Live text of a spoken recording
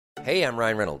Hey, I'm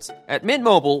Ryan Reynolds. At Mint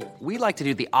Mobile, we like to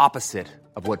do the opposite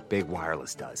of what Big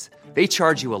Wireless does. They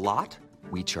charge you a lot,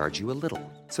 we charge you a little.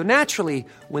 So naturally,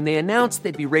 when they announced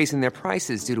they'd be raising their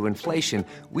prices due to inflation,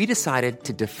 we decided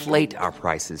to deflate our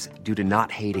prices due to not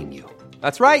hating you.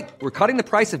 That's right. We're cutting the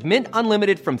price of Mint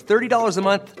Unlimited from $30 a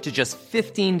month to just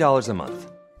 $15 a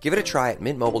month. Give it a try at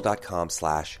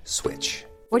mintmobile.com/switch.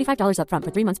 $45 up front for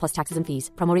 3 months plus taxes and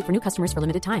fees. Promo rate for new customers for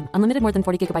limited time. Unlimited more than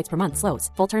 40 gigabytes per month. Slows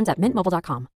full terms at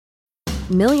mintmobile.com.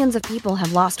 Millions of people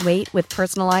have lost weight with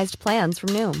personalized plans from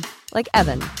Noom. Like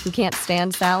Evan, who can't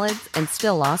stand salads and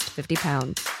still lost 50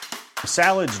 pounds.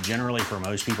 Salads generally for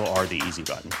most people are the easy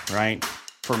button, right?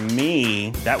 For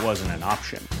me, that wasn't an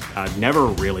option. I never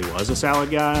really was a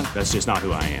salad guy. That's just not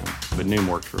who I am. But Noom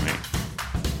worked for me.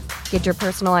 Get your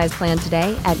personalized plan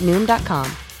today at Noom.com.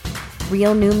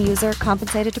 Real Noom user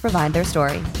compensated to provide their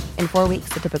story. In 4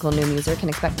 weeks, the typical Noom user can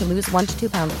expect to lose 1 to 2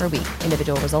 pounds per week.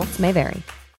 Individual results may vary.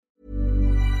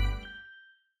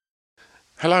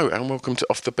 Hello and welcome to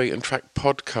Off the Beaten Track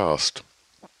podcast.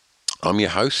 I'm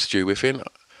your host, Stu Whiffin.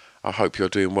 I hope you're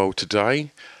doing well today.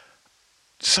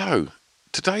 So,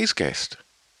 today's guest,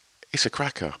 it's a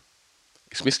cracker.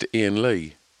 It's Mr. Ian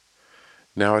Lee.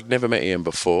 Now, I'd never met Ian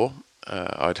before.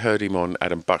 I'd heard him on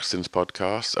Adam Buxton's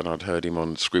podcast and I'd heard him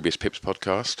on Scroobius Pip's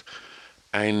podcast.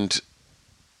 And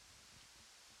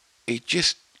it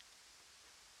just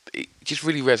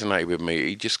really resonated with me.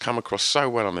 He just come across so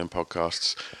well on them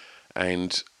podcasts.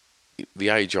 And the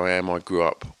age I am, I grew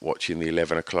up watching the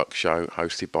 11 o'clock show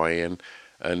hosted by Ian,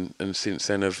 and since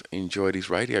then have enjoyed his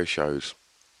radio shows.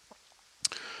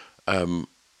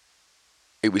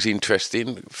 It was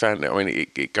interesting. Found that, I mean,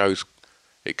 it goes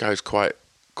quite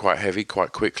heavy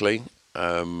quite quickly,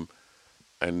 and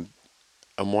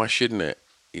why shouldn't it?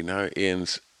 You know,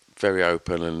 Ian's very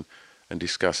open and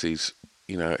discusses,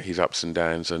 you know, his ups and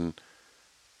downs, and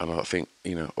I think,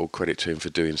 you know, all credit to him for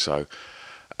doing so.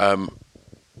 I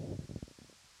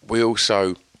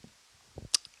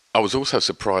was also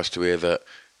surprised to hear that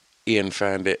Ian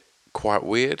found it quite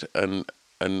weird and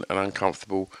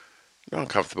uncomfortable. Not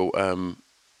uncomfortable.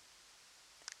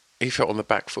 He felt on the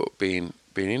back foot being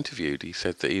interviewed. He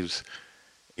said that he's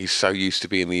so used to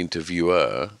being the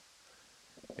interviewer,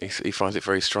 he finds it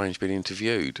very strange being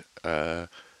interviewed.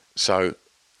 So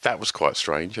that was quite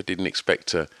strange. I didn't expect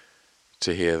to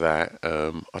hear that.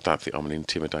 I don't think I'm an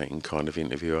intimidating kind of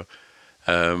interviewer.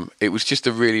 It was just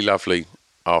a really lovely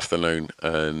afternoon,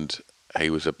 and he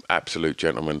was an absolute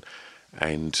gentleman,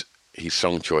 and his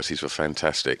song choices were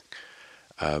fantastic.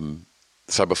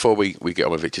 So before we get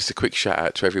on with it, just a quick shout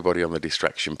out to everybody on the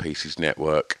Distraction Pieces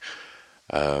Network.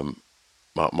 My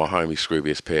homie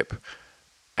Scroobius Pip,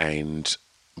 and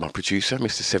my producer,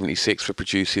 Mr. 76, for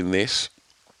producing this.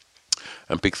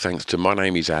 And big thanks to My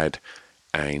Name Is Ad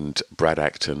and Brad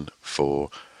Acton for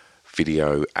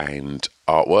video and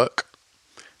artwork.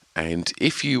 And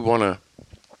if you want to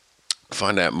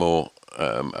find out more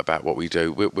about what we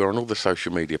do, we're on all the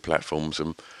social media platforms,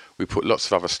 and we put lots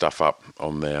of other stuff up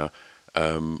on there.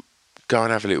 Go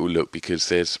and have a little look, because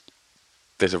there's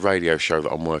a radio show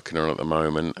that I'm working on at the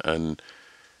moment, and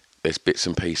there's bits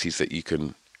and pieces that you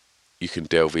can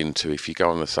delve into if you go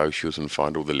on the socials and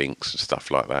find all the links and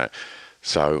stuff like that.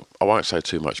 So I won't say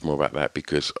too much more about that,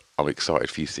 because I'm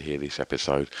excited for you to hear this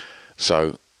episode.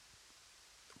 So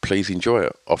please enjoy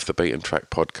it. Off the Beaten Track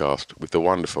podcast with the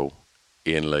wonderful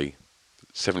Ian Lee.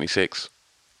 76,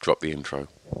 drop the intro.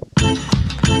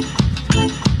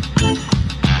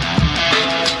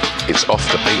 It's Off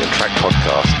the Beaten Track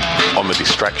podcast on the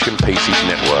Distraction Pieces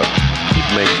Network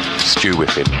with me, Stu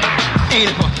Whiffin.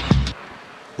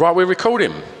 Right, we're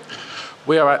recording.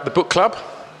 We are at the book club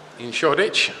in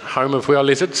Shoreditch, home of We Are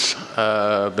Lizards,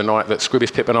 the night that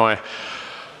Scroobius Pip and I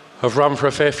have run for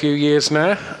a fair few years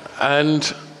now.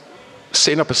 And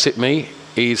sitting opposite me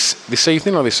is this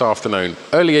evening or this afternoon,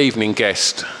 early evening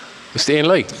guest, Mr. Ian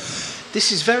Lee.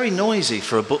 This is very noisy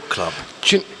for a book club.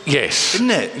 Yes.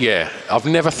 Isn't it? Yeah, I've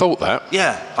never thought that.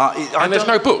 Yeah. And there's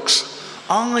no books.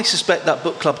 I suspect that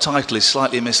book club title is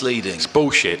slightly misleading. It's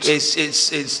bullshit.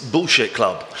 It's bullshit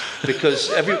club, because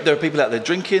there are people out there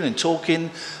drinking and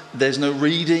talking. There's no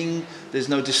reading. There's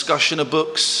no discussion of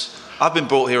books. I've been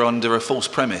brought here under a false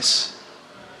premise.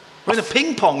 We're in a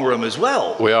ping pong room as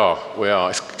well. We are.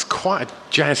 It's quite a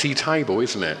jazzy table,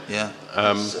 isn't it? Yeah.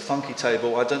 It's a funky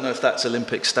table. I don't know if that's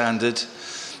Olympic standard.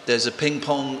 There's a ping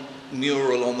pong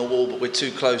mural on the wall, but we're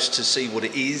too close to see what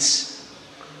it is.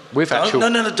 No,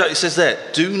 it says there,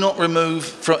 do not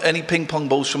remove any ping pong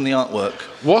balls from the artwork.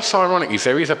 What's ironic is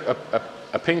there is a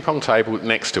ping pong table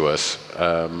next to us,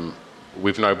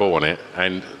 with no ball on it,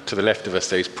 and to the left of us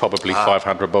there's probably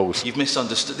 500 balls. You've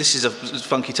misunderstood. This is a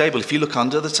funky table. If you look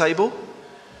under the table,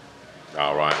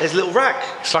 Oh, right. there's a little rack.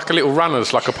 It's like a little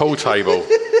runners, like a pool table.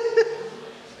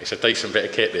 It's a decent bit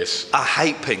of kit, this. I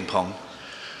hate ping pong.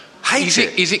 Hate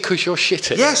it. Is it because you're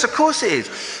shit at it? Yes, of course it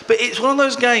is. But it's one of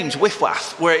those games,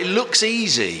 whiff-waff, where it looks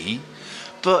easy,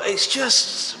 but it's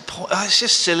just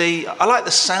silly. I like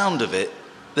the sound of it.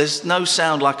 There's no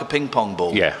sound like a ping pong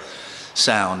ball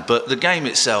sound, but the game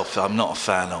itself, I'm not a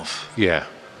fan of. Yeah.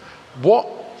 What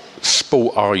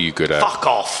sport are you good at? Fuck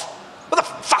off. What a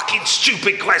fucking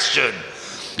stupid question.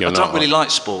 I don't really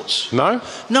like sports. No?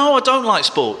 No, I don't like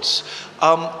sports.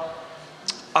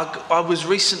 I was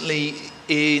recently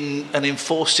in an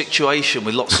enforced situation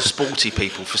with lots of sporty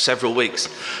people for several weeks,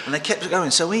 and they kept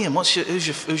going, so Ian, who's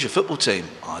your football team?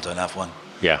 Oh, I don't have one.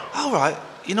 Yeah. All right,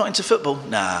 you're not into football?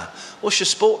 Nah. What's your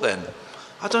sport then?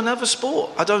 I don't have a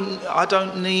sport. I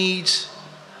don't need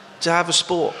to have a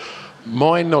sport.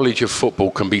 My knowledge of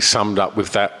football can be summed up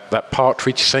with that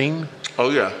partridge scene. Oh,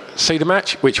 yeah. See the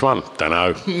match? Which one? Don't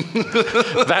know.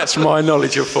 That's my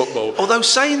knowledge of football. Although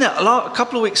saying that, a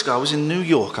couple of weeks ago I was in New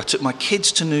York. I took my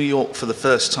kids to New York for the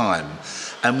first time,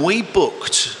 and I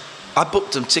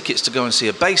booked them tickets to go and see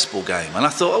a baseball game, and I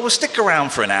thought, we'll stick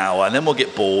around for an hour and then we'll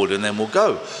get bored and then we'll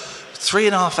go.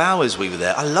 3.5 hours we were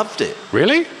there. I loved it.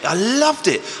 Really? I loved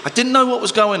it. I didn't know what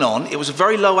was going on. It was a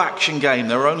very low action game.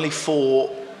 There were only 4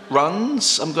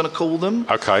 runs, I'm going to call them.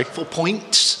 Okay. 4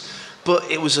 points.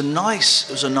 But it was a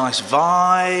nice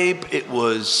vibe. It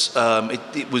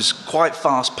was quite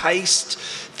fast paced.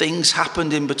 Things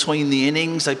happened in between the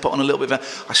innings. They put on a little bit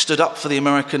of I stood up for the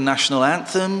American national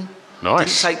anthem.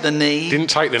 Nice. Didn't take the knee. Didn't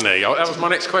take the knee. Oh, that was my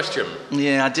next question.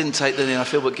 Yeah, I didn't take the knee. I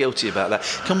feel a bit guilty about that.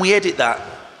 Can we edit that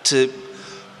to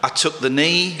I took the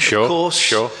knee, sure, of course.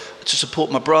 Sure. To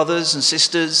support my brothers and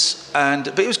sisters,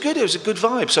 but it was good. It was a good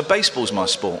vibe. So baseball's my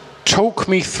sport. Talk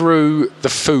me through the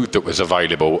food that was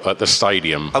available at the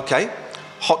stadium. Okay,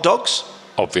 hot dogs.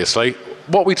 Obviously,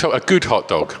 what we talk a good hot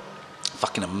dog.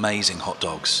 Fucking amazing hot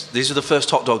dogs. These are the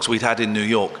first hot dogs we'd had in New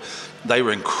York. They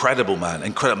were incredible, man.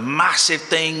 Incredible, massive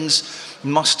things,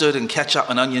 mustard and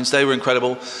ketchup and onions. They were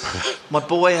incredible. My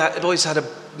boys had a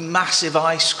massive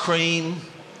ice cream.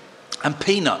 And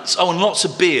peanuts. Oh, and lots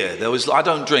of beer. I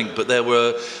don't drink, but there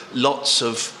were lots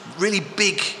of really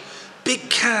big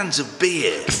cans of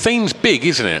beer. The theme's big,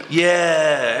 isn't it?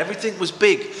 Yeah, everything was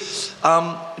big.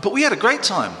 But we had a great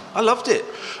time. I loved it.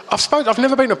 I've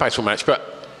never been to a baseball match, but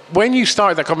when you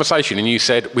started that conversation and you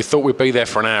said we thought we'd be there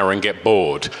for an hour and get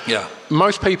bored, yeah.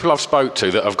 Most people I've spoke to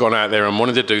that have gone out there and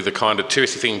wanted to do the kind of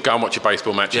touristy thing, go and watch a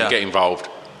baseball match and get involved,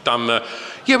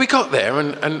 we got there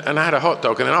and had a hot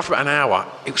dog, and then after about an hour,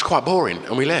 it was quite boring,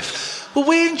 and we left. Well,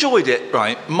 we enjoyed it,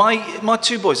 right? My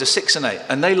 2 boys are 6 and 8,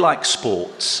 and they like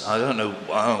sports. I don't know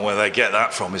where they get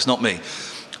that from. It's not me.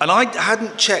 And I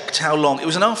hadn't checked how long. It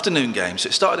was an afternoon game, so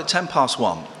it started at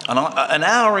 1:10, and an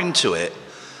hour into it,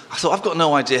 I thought, I've got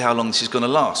no idea how long this is going to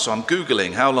last. So I'm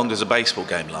Googling, how long does a baseball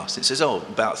game last? It says,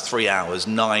 about 3 hours,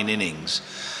 9 innings.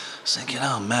 I was thinking,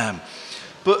 oh, man.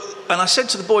 And I said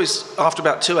to the boys after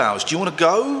about 2 hours, do you want to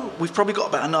go? We've probably got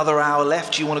about another hour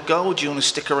left. Do you want to go, or do you want to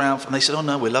stick around? And they said, oh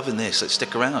no, we're loving this, let's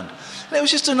stick around. And it was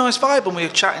just a nice vibe, and we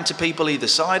were chatting to people either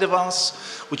side of us,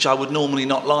 which I would normally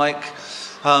not like.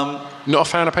 Not a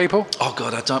fan of people? Oh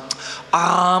God, I don't.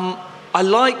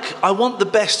 I want the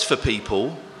best for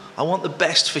people. I want the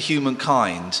best for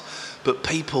humankind, but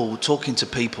talking to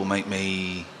people makes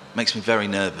me very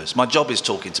nervous. My job is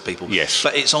talking to people. Yes.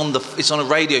 But it's on a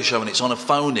radio show and it's on a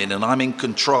phone in and I'm in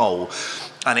control,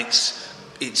 and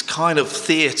it's kind of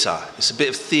theatre. It's a bit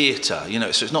of theatre,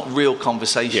 so it's not real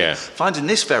conversation. Yeah. Finding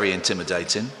this very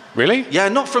intimidating. Really? Yeah,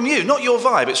 not from you, not your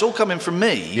vibe. It's all coming from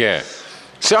me. Yeah.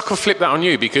 See, I can flip that on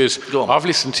you because I've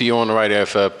listened to you on the radio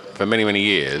for many, many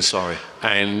years. Sorry.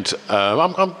 And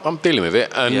I'm dealing with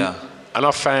it. And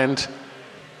I've found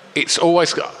it's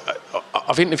always...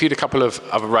 I've interviewed a couple of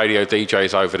other radio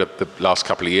DJs over the last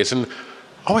couple of years, and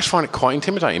I always find it quite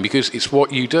intimidating because it's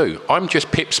what you do. I'm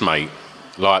just Pip's mate,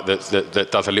 like that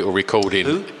does a little recording.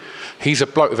 Who? He's a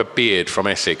bloke with a beard from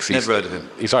Essex. Never heard of him.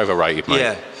 He's overrated, mate.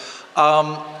 Yeah.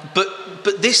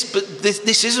 But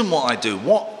this isn't what I do.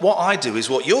 What I do is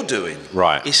what you're doing.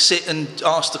 Right. Is sit and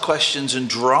ask the questions and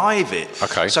drive it.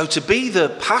 Okay. So to be the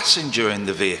passenger in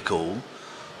the vehicle,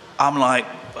 I'm like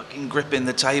fucking gripping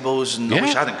the tables, and I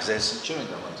wish I hadn't, because there's some chewing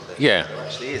gum under there. Yeah. There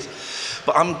actually is.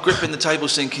 But I'm gripping the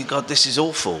tables thinking, God, this is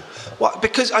awful. Why?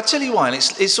 Because I tell you why, and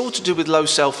it's all to do with low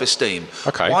self-esteem.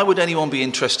 Okay. Why would anyone be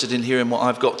interested in hearing what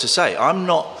I've got to say? I'm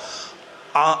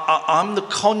the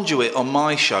conduit on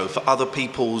my show for other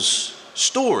people's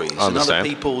stories and other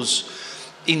people's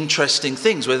interesting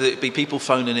things, whether it be people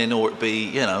phoning in or it be,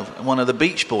 you know, one of the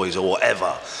Beach Boys or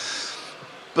whatever.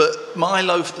 But my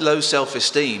low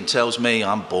self-esteem tells me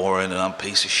I'm boring and I'm a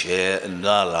piece of shit and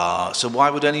la la. So why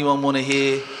would anyone want to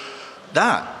hear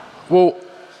that? Well,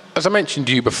 as I mentioned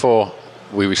to you before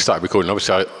we started recording,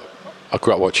 obviously I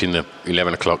grew up watching the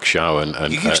 11 o'clock show,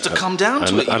 and you used to come down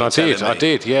to it. And I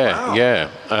did, yeah, wow.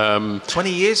 yeah. 20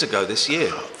 years ago this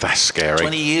year. That's scary.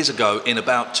 20 years ago in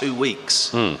about 2 weeks.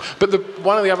 But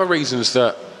one of the other reasons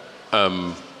that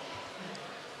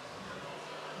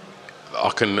I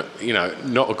can, you know,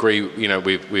 not agree, you know,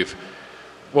 with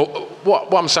well,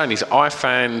 what I'm saying is I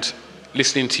found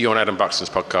listening to you on Adam Buxton's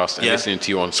podcast and listening to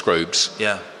you on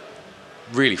Scroobs,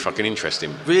 really fucking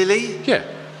interesting. Really? Yeah.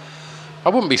 I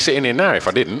wouldn't be sitting here now if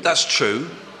I didn't. That's true.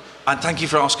 And thank you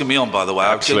for asking me on, by the way.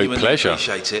 Absolute I genuinely pleasure.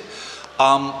 Appreciate it.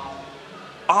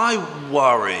 I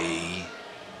worry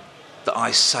that I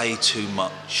say too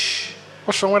much.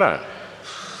 What's wrong with that?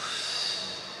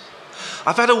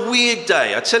 I've had a weird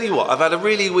day. I tell you what, I've had a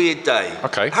really weird day.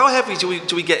 Okay. How heavy do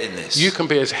we get in this? You can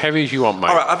be as heavy as you want, mate.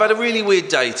 All right, I've had a really weird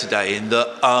day today in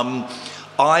that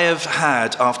I have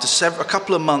had, after a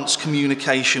couple of months,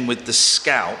 communication with the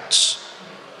Scouts.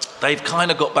 They've kind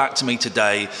of got back to me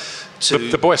today to...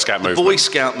 The Boy Scout movement. The Boy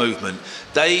Scout movement.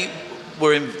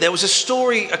 There was a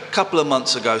story a couple of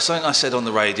months ago, something I said on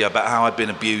the radio about how I'd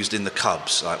been abused in the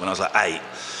Cubs, like when I was like 8.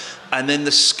 And then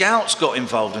the Scouts got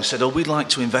involved and said, we'd like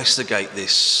to investigate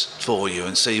this for you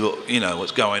and see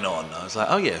what's going on. I was like,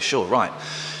 oh yeah, sure, right.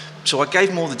 So I gave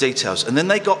them all the details. And then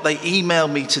they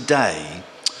emailed me today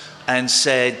and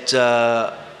said,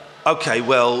 okay,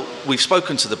 well, we've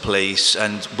spoken to the police,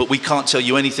 but we can't tell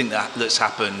you anything that's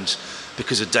happened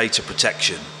because of data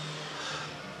protection.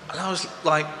 And I was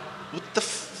like, what the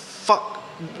fuck?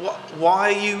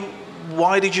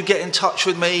 Why did you get in touch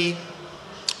with me?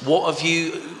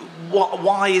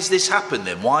 Why has this happened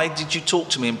then? Why did you talk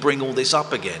to me and bring all this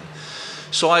up again?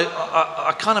 So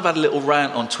I kind of had a little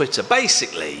rant on Twitter.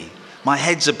 Basically, my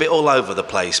head's a bit all over the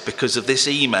place because of this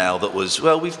email that was,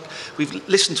 well, we've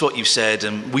listened to what you've said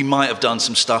and we might have done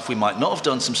some stuff, we might not have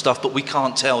done some stuff, but we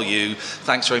can't tell you.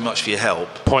 Thanks very much for your help.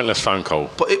 Pointless phone call.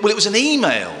 But it was an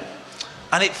email.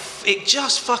 And it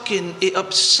just it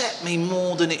upset me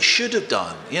more than it should have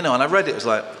done, you know. And I read it was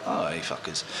like, oh, you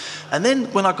fuckers. And then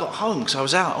when I got home, because I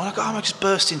was out, when I got home, I just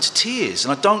burst into tears,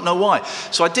 and I don't know why.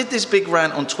 So I did this big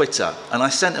rant on Twitter, and I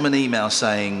sent them an email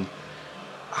saying,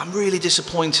 I'm really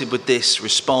disappointed with this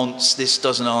response. This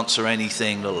doesn't answer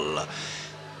anything. Blah, blah, blah.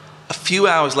 A few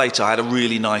hours later, I had a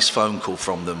really nice phone call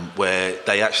from them where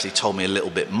they actually told me a little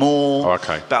bit more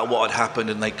about what had happened,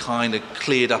 and they kind of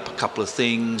cleared up a couple of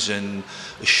things and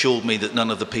assured me that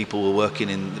none of the people were working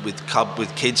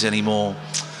with kids anymore.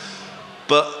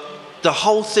 But the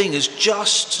whole thing is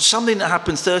just something that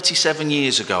happened 37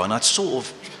 years ago, and I'd sort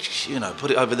of,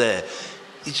 put it over there.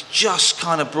 It's just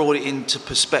kind of brought it into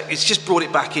perspective. It's just brought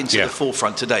it back into the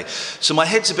forefront today. So my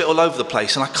head's a bit all over the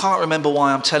place, and I can't remember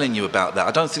why I'm telling you about that.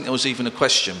 I don't think there was even a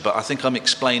question, but I think I'm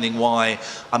explaining why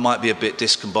I might be a bit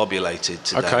discombobulated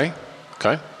today.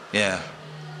 Okay. Yeah.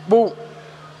 Well,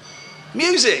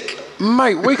 music.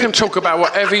 Mate, we can talk about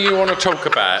whatever you want to talk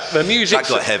about. The music's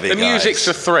that got heavy, the music's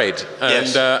a thread, and,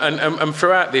 yes. And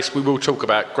throughout this, we will talk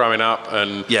about growing up,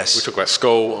 and we'll talk about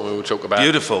school, and we will talk about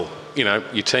beautiful.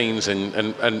 Your teens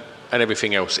and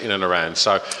everything else in and around.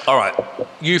 So, all right,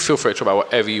 you feel free to talk about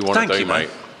whatever you want to do, mate.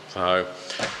 So,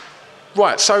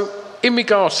 right. So, in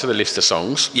regards to the list of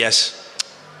songs, yes,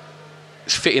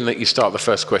 it's fitting that you start the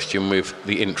first question with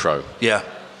the intro. Yeah.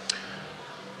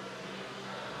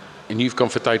 And you've gone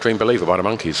for Daydream Believer by the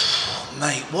Monkees.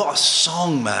 Mate, what a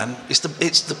song, man. It's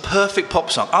the perfect pop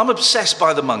song. I'm obsessed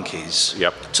by the Monkees.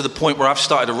 Yep. To the point where I've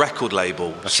started a record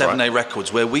label, That's 7A right.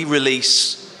 Records, where we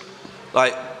release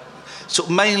sort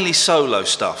of mainly solo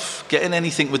stuff. Getting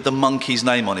anything with the Monkees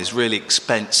name on is really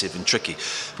expensive and tricky.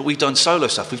 But we've done solo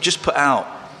stuff. We've just put out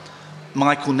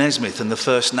Michael Nesmith and the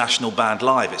First National Band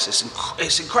Live. It's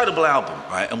an incredible album,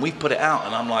 right? And we've put it out,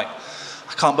 and I'm like,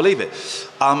 I can't believe it.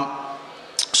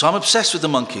 So I'm obsessed with the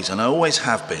Monkees, and I always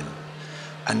have been.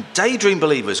 And Daydream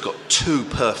Believer's got 2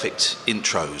 perfect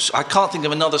intros. I can't think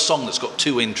of another song that's got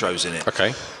 2 intros in it.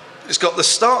 Okay. It's got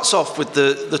starts off with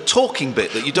the talking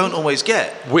bit that you don't always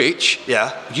get. Which,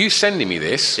 yeah, you sending me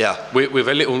this, yeah, with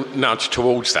a little nudge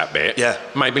towards that bit, yeah,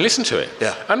 made me listen to it.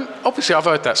 Yeah. And obviously I've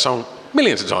heard that song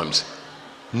millions of times.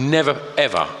 Never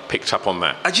ever picked up on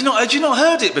that. Had you not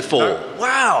heard it before? No.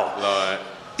 Wow.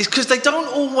 It's because they don't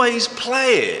always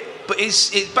play it, but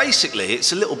it's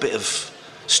a little bit of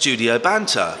studio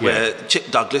banter where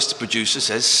Chip Douglas, the producer,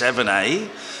 says 7A,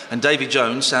 and Davy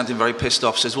Jones, sounding very pissed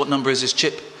off, says, "What number is this,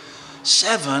 Chip?"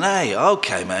 7A,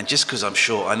 okay, man, just because I'm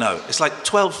short, I know. It's like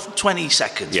 12, 20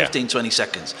 seconds, 15, 20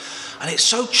 seconds. And it's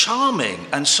so charming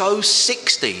and so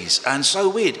 60s and so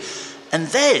weird. And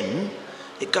then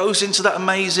it goes into that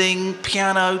amazing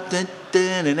piano. It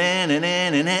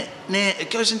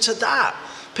goes into that.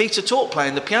 Peter Tork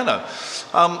playing the piano.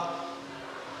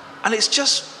 And it's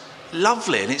just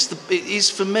lovely. And it is,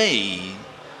 for me,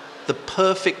 the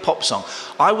perfect pop song.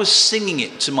 I was singing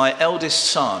it to my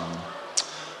eldest son,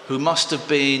 who must have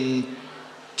been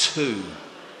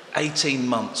 18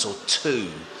 months or 2.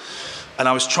 And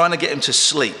I was trying to get him to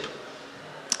sleep.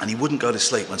 And he wouldn't go to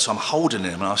sleep. And so I'm holding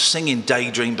him and I was singing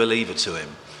Daydream Believer to him.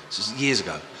 This was years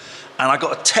ago. And I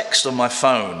got a text on my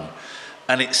phone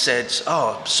and it said,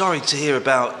 "Oh, sorry to hear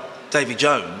about Davy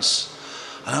Jones."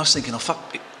 And I was thinking, oh,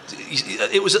 fuck.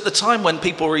 It was at the time when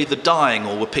people were either dying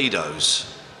or were pedos.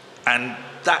 And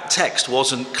that text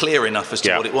wasn't clear enough as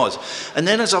to what it was. And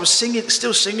then as I was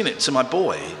still singing it to my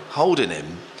boy, holding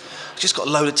him, I just got a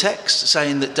load of texts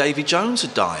saying that Davy Jones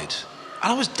had died.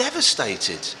 And I was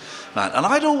devastated, man. And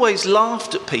I'd always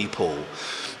laughed at people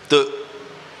that,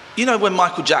 you know, when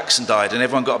Michael Jackson died and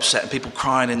everyone got upset and people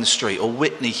crying in the street, or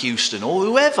Whitney Houston or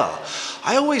whoever,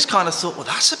 I always kind of thought, well,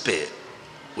 that's a bit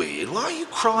weird. Why are you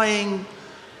crying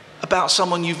about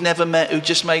someone you've never met who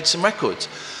just made some records?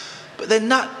 But then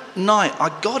that night I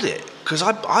got it, because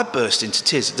I burst into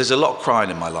tears. There's a lot of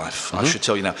crying in my life, I should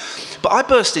tell you now. But I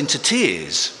burst into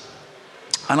tears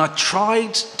and I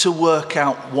tried to work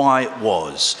out why it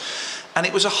was. And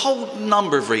it was a whole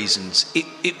number of reasons.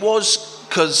 It was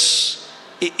because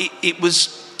it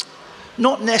was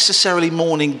not necessarily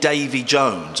mourning Davy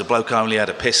Jones, a bloke I only had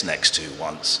a piss next to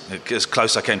once, as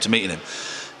close I came to meeting him.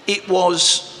 It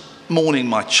was mourning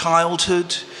my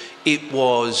childhood. It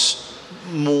was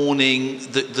mourning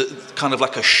the kind of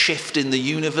like a shift in the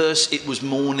universe. It was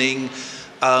mourning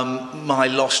my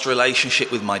lost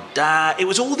relationship with my dad. It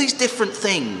was all these different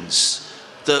things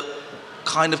that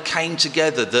kind of came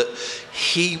together, that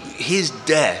his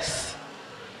death,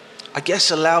 I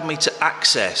guess, allowed me to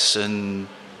access. And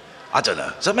I don't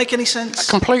know, does that make any sense?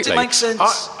 Completely. Does it make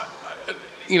sense?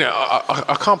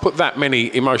 I can't put that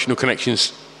many emotional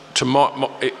connections to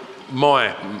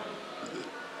my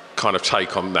kind of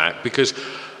take on that, because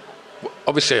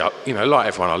obviously, like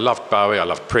everyone, I loved Bowie, I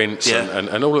loved Prince,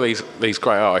 and all of these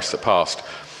great artists that passed.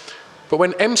 But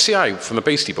when MCA from the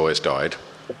Beastie Boys died,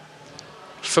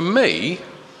 for me,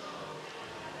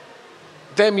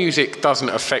 their music doesn't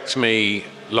affect me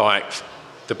like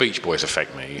the Beach Boys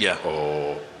affect me,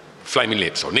 or Flaming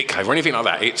Lips, or Nick Cave, or anything like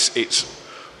that. It's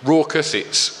raucous,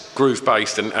 it's groove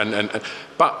based,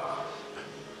 but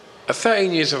at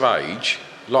 13 years of age,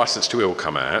 Licence to Ill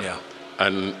come out,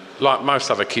 and like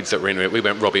most other kids that were into it, we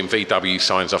went robbing VW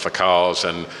signs off of cars,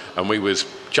 and we was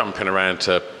jumping around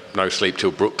to No Sleep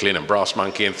Till Brooklyn and Brass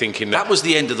Monkey, and thinking that was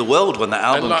the end of the world when that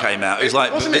album came out. It was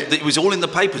like, it was all in the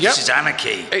paper. Yep. This is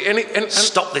anarchy. And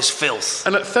stop this filth.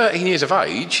 And at 13 years of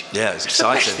age, it's the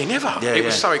exciting. best thing ever. It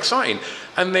was so exciting.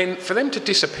 And then for them to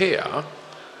disappear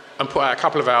and put out a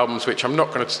couple of albums, which I'm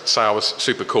not going to say I was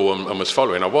super cool and was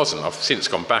following. I wasn't. I've since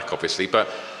gone back, obviously. But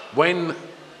when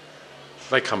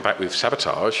they come back with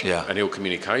Sabotage and Ill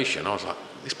Communication, I was like,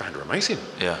 this band are amazing.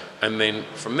 Yeah. And then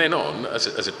from then on, as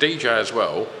a DJ as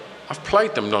well, I've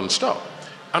played them non-stop.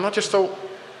 And I just thought,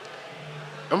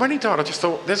 and when he died, I just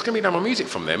thought, there's going to be no more music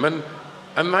from them.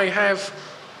 And they have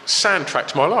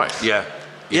soundtracked my life. Yeah.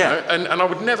 You know? And I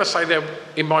would never say they're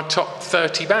in my top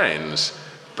 30 bands,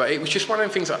 but it was just one of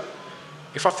them things that,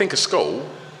 if I think of school,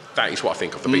 that is what I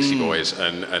think of the Beastie Boys,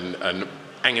 and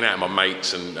hanging out with my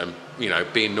mates, and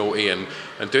being naughty and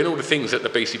doing all the things that the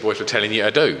Beastie Boys were telling you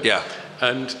to do. Yeah.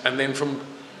 And then from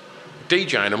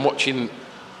DJing and watching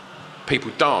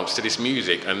people dance to this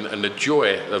music, and the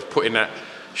joy of putting that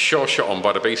Sure Shot on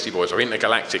by the Beastie Boys or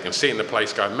Intergalactic and seeing the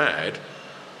place go mad,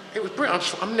 it was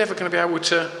brilliant. I'm never going to be able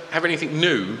to have anything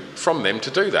new from them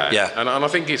to do that. Yeah. And I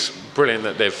think it's brilliant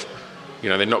that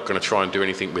they're not going to try and do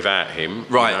anything without him.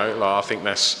 Right. I think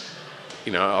that's,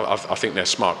 I think they're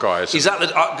smart guys. Is that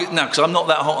now? Because I'm not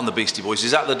that hot on the Beastie Boys.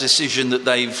 Is that the decision that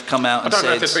they've come out and said? I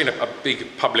don't know if there's been a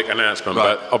big public announcement,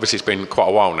 but obviously it's been quite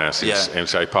a while now since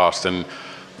MCA passed, and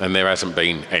there hasn't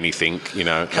been anything.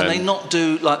 Can they not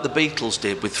do like the Beatles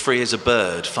did with Free as a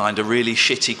Bird? Find a really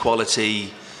shitty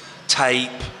quality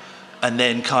tape, and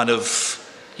then kind of,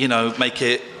 make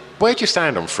it. Where do you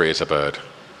stand on Free as a Bird?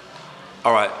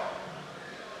 All right.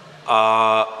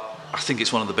 I think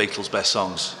it's one of the Beatles' best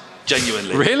songs.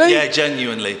 Genuinely. Really? Yeah,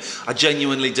 genuinely. I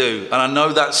genuinely do. And I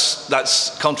know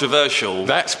that's controversial.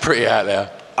 That's pretty out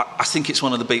there. I think it's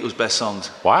one of the Beatles' best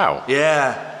songs. Wow.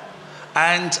 Yeah.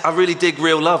 And I really dig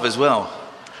Real Love as well.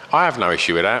 I have no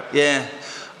issue with that. Yeah.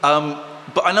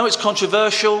 But I know it's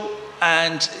controversial,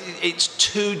 and it's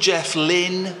to Jeff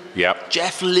Lynne. Yep.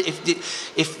 Jeff Lynne,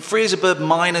 if Free as a Bird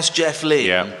minus Jeff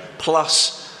Lynne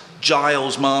plus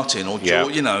Giles Martin or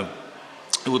George, you know,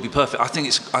 it would be perfect. I think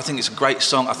it's a great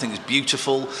song. I think it's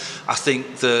beautiful. I think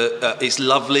it's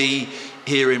lovely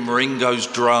hearing Ringo's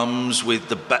drums with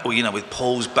with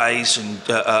Paul's bass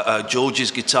and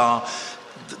George's guitar,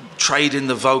 trading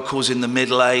the vocals in the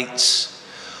middle eights.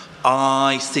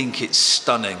 I think it's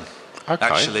stunning. Okay.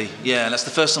 Actually, yeah, and that's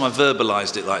the first time I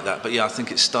verbalised it like that. But yeah, I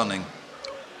think it's stunning.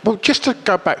 Well, just to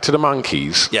go back to the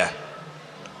Monkees. Yeah.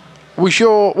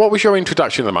 What was your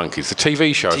introduction to the Monkees? The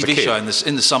TV show as a kid? TV show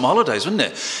in the summer holidays, wasn't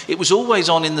it? It was always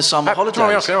on in the summer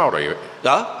holidays. How old are you?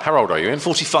 How old are you?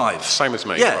 45. Same as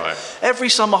me, yeah. right. Every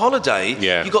summer holiday,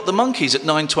 you got the Monkees at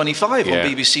 9:25 on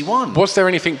BBC One. Was there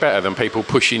anything better than people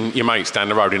pushing your mates down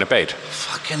the road in a bed?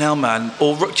 Fucking hell, man.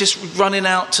 Or just running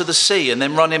out to the sea and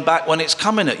then running back when it's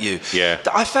coming at you. Yeah.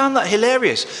 I found that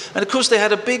hilarious. And of course, they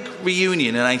had a big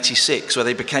reunion in '86 where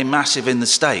they became massive in the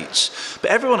States.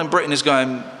 But everyone in Britain is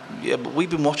going, yeah, but we've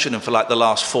been watching them for like the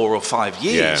last 4 or 5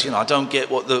 years. Yeah. You know, I don't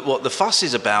get what the fuss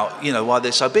is about. You know, why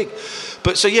they're so big.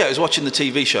 But so yeah, I was watching the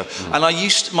TV show, and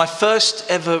my first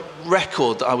ever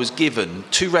record that I was given,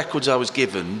 2 records I was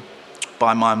given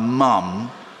by my mum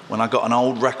when I got an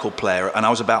old record player, and I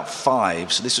was about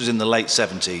 5. So this was in the late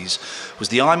 '70s. Was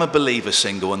the "I'm a Believer"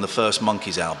 single and the first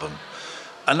Monkees album,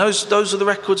 and those are the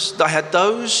records. I had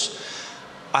those.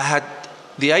 I had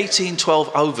the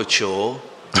 1812 Overture.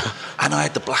 And I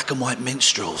had the Black and White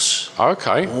Minstrels.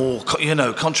 Okay. Oh, you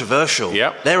know, controversial.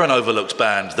 Yep. They're an overlooked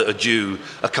band that are due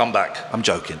a comeback. I'm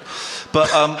joking. But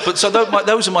so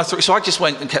those are my 3. So I just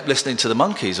went and kept listening to the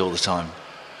Monkees all the time.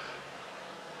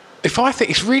 I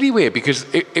think it's really weird because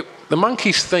the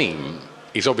Monkees theme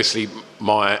is obviously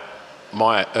my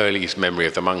earliest memory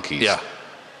of the Monkees. Yeah.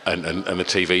 And the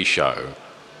TV show.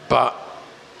 But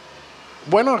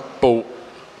when I bought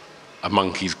a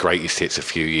Monkees greatest hits a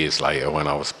few years later when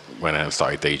I went out and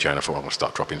started DJing, I thought I'm going to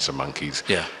start dropping some Monkees.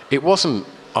 Yeah. It wasn't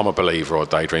I'm a Believer or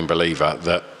Daydream Believer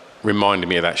that reminded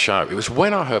me of that show. It was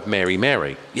when I heard Mary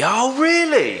Mary. Yeah, oh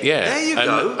really? Yeah. There you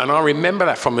go. And I remember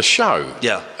that from the show.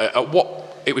 Yeah.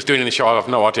 What it was doing in the show, I have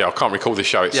no idea. I can't recall the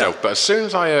show itself. Yeah. But as soon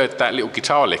as I heard that little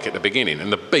guitar lick at the beginning,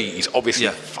 and the beat is obviously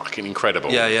fucking incredible.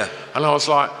 Yeah, yeah. And I was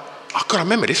like, I gotta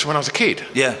remember this when I was a kid.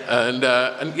 Yeah.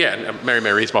 And Mary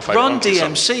Mary is my favourite. Run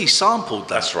DMC sampled that,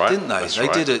 that's right, didn't they? That's they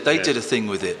right. did a thing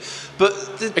with it. But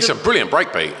it's a brilliant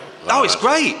breakbeat. Oh, it's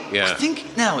great. Yeah. I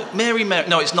think now Mary Mary.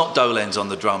 No, it's not Dolenz on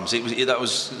the drums.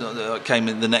 That came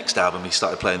in the next album. He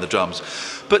started playing the drums,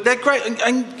 but they're great.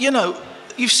 And you know,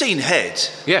 you've seen Head.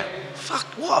 Yeah. Fuck,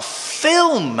 what a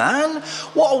film, man.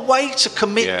 What a way to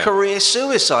commit career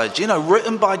suicide. You know,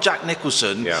 written by Jack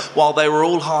Nicholson while they were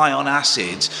all high on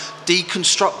acid,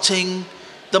 deconstructing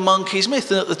the Monkees myth.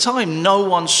 And at the time, no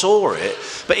one saw it,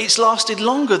 but it's lasted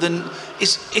longer than...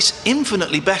 It's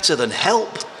infinitely better than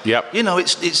Help. Yep. You know,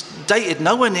 it's dated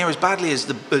nowhere near as badly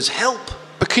as Help.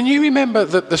 But can you remember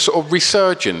the sort of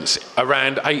resurgence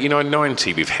around 89,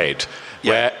 90 with Head,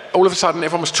 where all of a sudden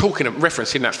everyone was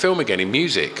referencing that film again in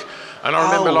music? And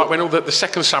I remember like when all the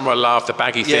Second Summer of Love, the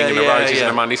baggy thing and the roses and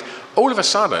the Mondays, all of a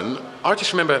sudden, I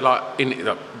just remember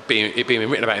it being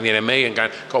written about in the NME and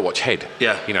going, gotta watch Head.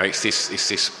 Yeah. You know, it's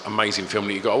this amazing film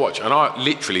that you gotta watch. And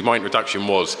my introduction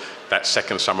was that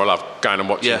Second Summer of Love, going and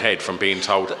watching Head from being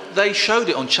told. They showed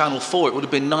it on Channel 4. It would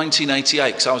have been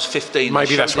 1988 because I was 15.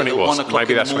 Maybe that's when it was.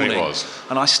 Maybe that's when it was.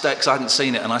 And I stayed, because I hadn't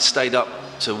seen it, and I stayed up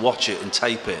to watch it and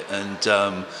tape it,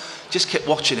 and just kept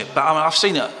watching it. But I mean, I've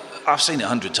seen it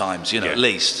 100 times, you know, at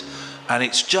least. And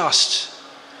it's just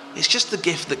the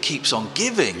gift that keeps on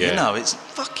giving, you know. It's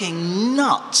fucking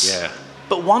nuts. Yeah.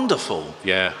 But wonderful.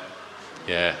 Yeah.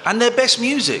 Yeah. And their best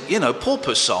music, you know,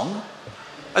 Pauper's song,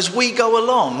 As We Go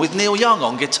Along with Neil Young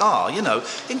on guitar, you know,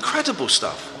 incredible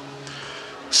stuff.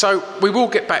 So we will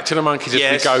get back to the Monkees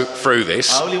as we go through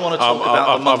this. I only want to talk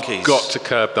about the Monkees. I've got to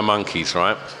curb the Monkees,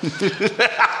 right?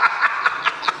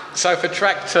 So for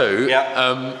track 2,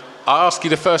 I ask you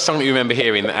the first song that you remember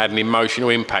hearing that had an emotional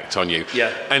impact on you.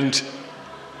 Yeah. And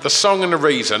the song and the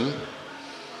reason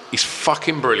is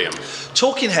fucking brilliant.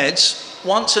 Talking Heads,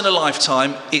 Once in a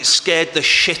Lifetime, it scared the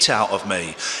shit out of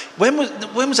me. When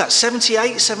was that?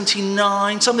 78,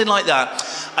 79, something like that.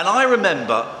 And I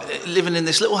remember living in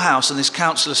this little house on this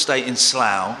council estate in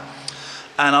Slough.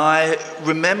 And I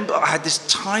remember I had this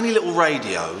tiny little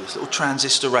radio, this little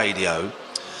transistor radio.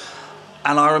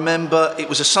 And I remember it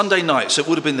was a Sunday night, so it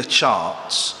would have been the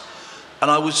charts. And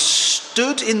I was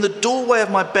stood in the doorway of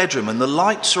my bedroom and the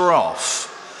lights were off.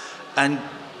 And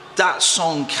that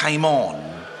song came on.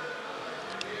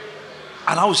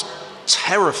 And I was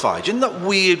terrified. In that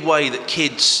weird way that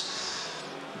kids,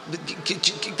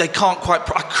 they can't quite,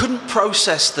 I couldn't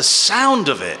process the sound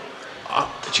of it.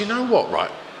 Do you know what,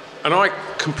 right? And I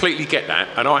completely get that,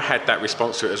 and I had that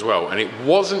response to it as well. And it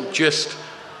wasn't just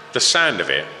the sound of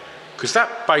it, because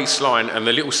that bass line and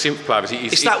the little synth play,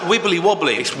 it's that wibbly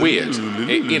wobbly. It's weird.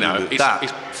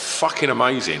 It's fucking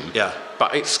amazing. Yeah.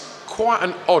 But it's quite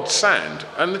an odd sound,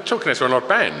 and the Talking Heads are an odd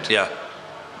band. Yeah.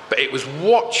 But it was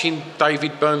watching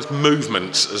David Byrne's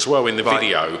movements as well in the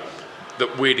video that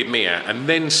weirded me out, and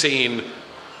then seeing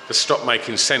the Stop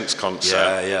Making Sense concert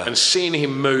and seeing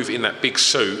him move in that big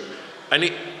suit, and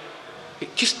it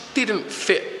just didn't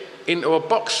fit into a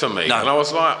box for me. No. And I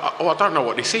was like, I don't know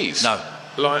what this is. No.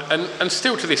 Like, and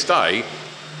still to this day,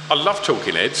 I love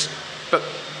Talking Heads, but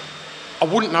I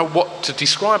wouldn't know what to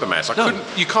describe them as.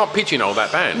 You can't pigeonhole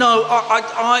that band. No,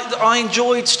 I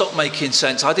enjoyed Stop Making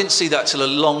Sense. I didn't see that till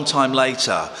a long time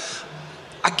later.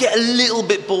 I get a little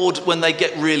bit bored when they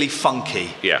get really funky.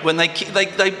 Yeah. When they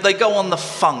go on the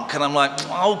funk, and I'm like,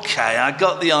 okay, I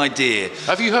got the idea.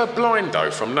 Have you heard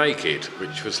Blindo from Naked,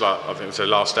 which was like, I think it was their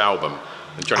last album?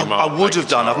 And Johnny Martin I would have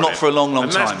done. I've not for a long time.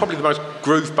 And that's probably the most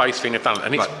groove-based thing they've done,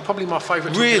 and it's probably my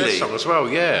favourite song as well.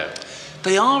 Yeah.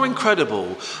 They are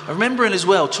incredible. I remember as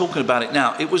well, talking about it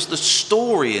now, it was the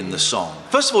story in the song.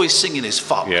 First of all, his singing is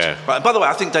fucked. Yeah. Right? By the way,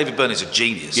 I think David Byrne is a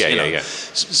genius. Yeah.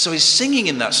 So his singing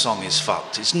in that song is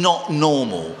fucked. It's not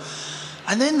normal.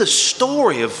 And then the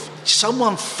story of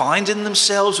someone finding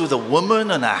themselves with a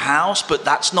woman and a house, but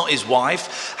that's not his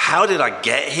wife. How did I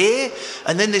get here?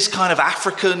 And then this kind of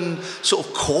African sort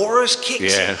of chorus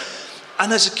kicks. Yeah.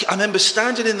 And I remember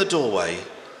standing in the doorway,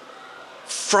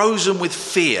 frozen with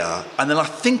fear, and then I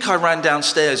think I ran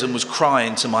downstairs and was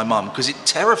crying to my mum because it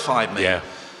terrified me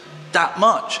that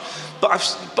much.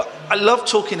 But I love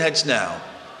Talking Heads now.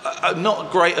 I'm not a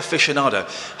great aficionado.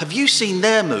 Have you seen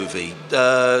their movie,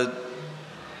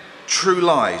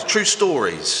 True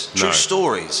Stories? No. True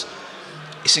Stories.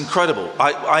 It's incredible.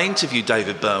 I interviewed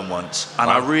David Byrne once,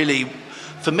 and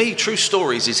for me, True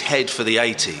Stories is Head for the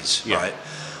 80s, right?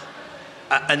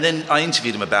 And then I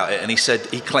interviewed him about it, and he said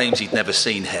he claims he'd never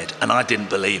seen Head, and I didn't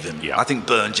believe him. Yeah. I think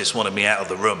Byrne just wanted me out of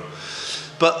the room.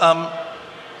 But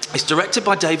it's directed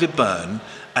by David Byrne,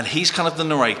 and he's kind of the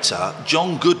narrator.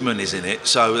 John Goodman is in it,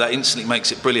 so that instantly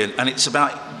makes it brilliant. And it's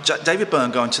about David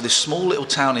Byrne going to this small little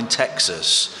town in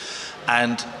Texas,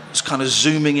 and it's kind of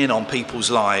zooming in on people's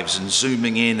lives and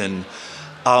zooming in, and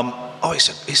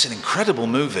it's an incredible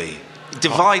movie. It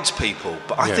divides people,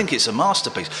 but I think it's a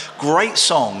masterpiece. Great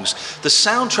songs. The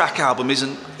soundtrack album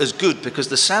isn't as good because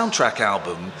the soundtrack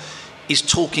album is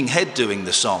Talking Head doing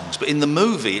the songs, but in the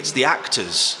movie it's the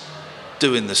actors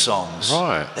doing the songs.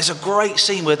 Right. There's a great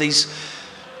scene where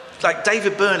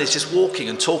David Byrne is just walking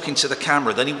and talking to the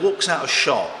camera, then he walks out of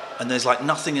shot and there's like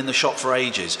nothing in the shot for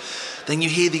ages. Then you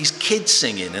hear these kids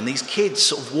singing, and these kids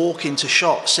sort of walk into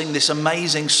shot, sing this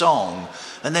amazing song,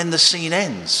 and then the scene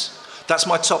ends. That's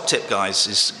my top tip, guys,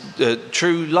 is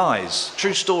True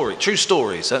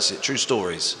Stories, that's it, True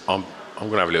Stories. I'm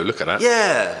going to have a little look at that.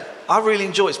 Yeah, I really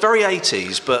enjoy it. It's very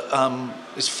 80s, but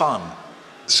it's fun.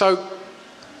 So,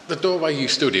 the doorway you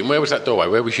stood in, where was that doorway?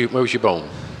 Where was you born?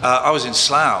 I was in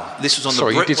Slough. This was on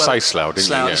Sorry, the Britwell... you did say Slough, didn't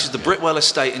you? Yeah. This is the Britwell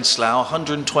estate in Slough,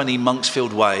 120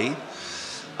 Monksfield Way.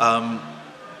 And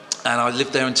I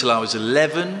lived there until I was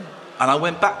 11. And I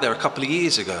went back there a couple of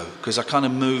years ago because I kind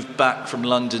of moved back from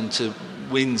London to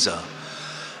Windsor,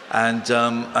 and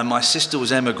my sister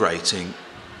was emigrating,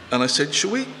 and I said, "Shall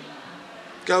we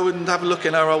go and have a look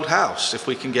in our old house if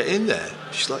we can get in there?"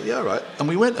 She's like, "Yeah, all right." And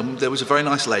we went, and there was a very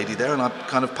nice lady there, and I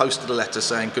kind of posted a letter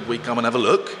saying, "Could we come and have a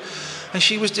look?" And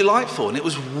she was delightful, and it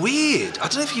was weird. I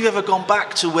don't know if you've ever gone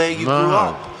back to where you grew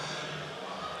up.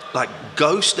 Like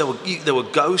ghosts, there were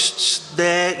ghosts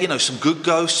there, some good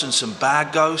ghosts and some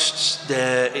bad ghosts.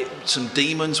 Some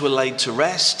demons were laid to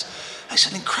rest. It's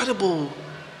an incredible.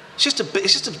 It's just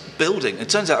a building. It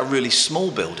turns out a really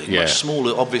small building, much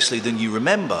smaller, obviously, than you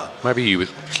remember. Maybe you were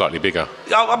slightly bigger.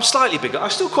 I'm slightly bigger. I'm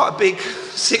still quite a big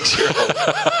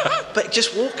 6-year-old. But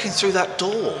just walking through that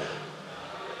door,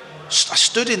 I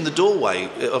stood in the doorway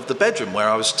of the bedroom where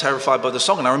I was terrified by the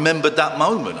song, and I remembered that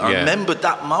moment.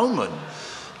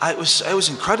 It was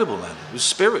incredible, man. It was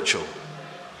spiritual.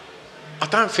 I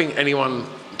don't think anyone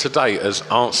today has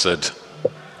answered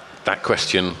that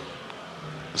question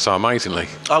so amazingly.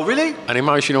 Oh, really? An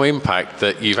emotional impact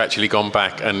that you've actually gone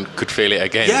back and could feel it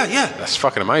again. Yeah. That's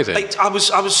fucking amazing. I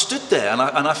was stood there and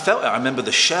I felt it. I remember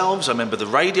the shelves. I remember the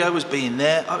radio was being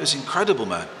there. Oh, it was incredible,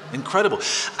 man. Incredible.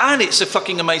 And it's a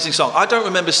fucking amazing song. I don't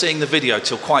remember seeing the video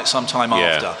till quite some time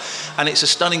after. And it's a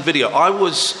stunning video. I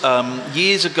was,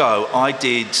 years ago, I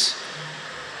did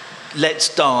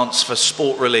Let's Dance for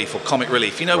sport relief or comic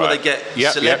relief. You know, where they get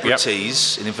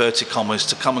celebrities, in inverted commas,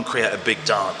 to come and create a big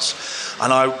dance.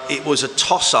 And it was a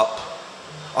toss-up.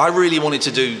 I really wanted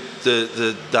to do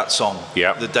that song,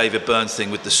 the David Byrne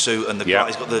thing with the suit and the guy.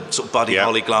 He's got the sort of Buddy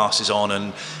Holly glasses on,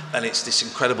 and it's this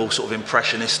incredible sort of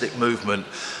impressionistic movement.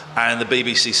 And the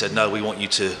BBC said, no, we want you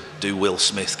to do Will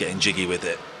Smith getting jiggy with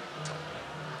it.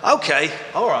 Okay,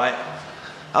 all right,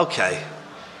 okay.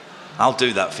 I'll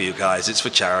do that for you guys. It's for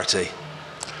charity.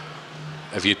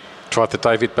 Have you tried the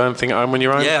David Byrne thing at home on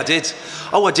your own? Yeah, I did.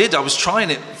 Oh, I did. I was trying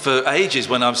it for ages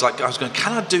when I was going,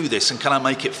 can I do this and can I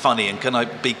make it funny and can I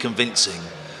be convincing?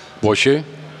 Was you?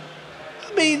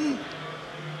 I mean,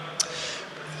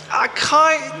 I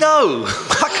can't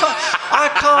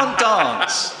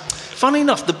dance. Funny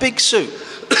enough, the big suit,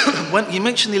 when you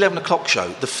mentioned the 11 o'clock show,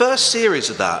 the first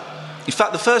series of that, in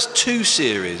fact, the first 2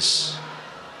 series,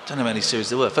 I don't know how many series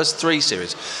there were, first 3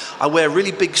 series, I wear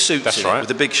really big suits with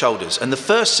the big shoulders. And the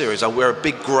first series, I wear a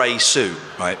big grey suit,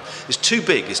 right? It's too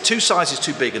big, it's 2 sizes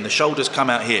too big, and the shoulders come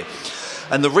out here.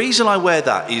 And the reason I wear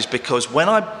that is because when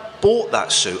I bought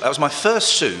that suit, that was my first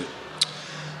suit,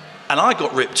 and I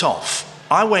got ripped off.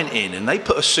 I went in and they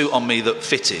put a suit on me that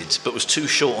fitted but was too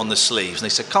short on the sleeves, and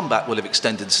they said, come back, we'll have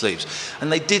extended the sleeves.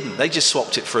 And they didn't. They just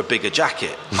swapped it for a bigger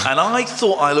jacket. And I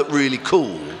thought I looked really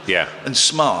cool and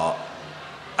smart.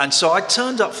 And so I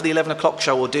turned up for the 11 o'clock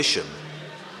show audition.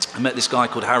 I met this guy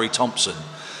called Harry Thompson.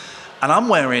 And I'm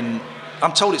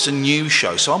told it's a new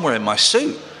show, so I'm wearing my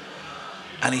suit.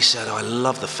 And he said, I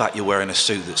love the fact you're wearing a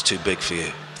suit that's too big for you.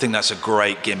 I think that's a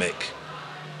great gimmick.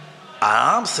 And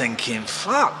I'm thinking,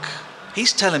 fuck.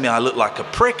 He's telling me I look like a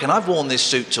prick, and I've worn this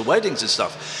suit to weddings and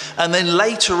stuff. And then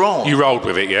later on... You rolled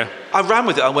with it, yeah? I ran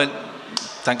with it. I went,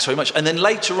 thanks very much. And then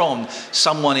later on,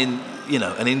 someone in,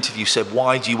 an interview said,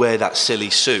 why do you wear that silly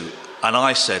suit? And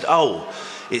I said,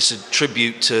 it's a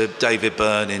tribute to David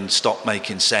Byrne in Stop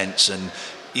Making Sense, and,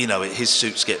 his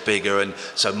suits get bigger, and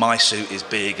so my suit is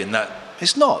big, and that...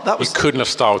 It's not. That was... You couldn't have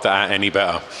styled that out any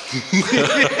better.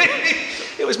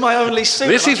 It was my only suit.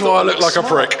 This is why I look like a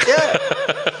prick. Yeah.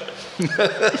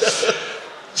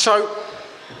 So,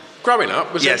 growing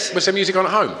up, was there music on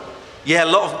at home? Yeah,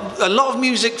 a lot of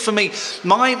music for me.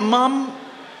 My mum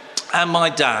and my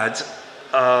dad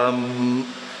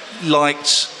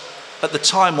liked, at the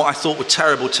time, what I thought were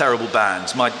terrible, terrible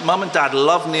bands. My mum and dad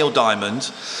loved Neil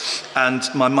Diamond, and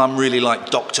my mum really liked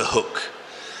Dr. Hook.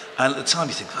 And at the time,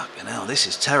 you think, fucking hell, this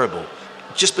is terrible.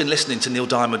 Just been listening to Neil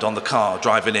Diamond on the car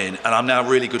driving in, and I'm now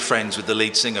really good friends with the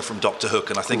lead singer from Dr. Hook,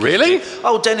 and I think really?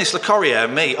 Dennis LeCorrier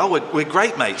and me. We're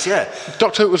great mates, yeah.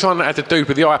 Dr. Hook was on that had the dude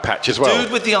with the eye patch as well.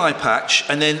 Dude with the eye patch,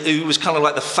 and then who was kind of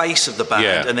like the face of the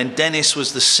band, and then Dennis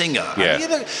was the singer. Yeah.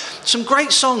 And, some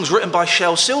great songs written by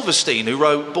Shel Silverstein, who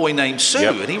wrote Boy Named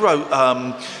Sue, and he wrote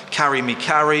Carry Me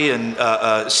Carrie and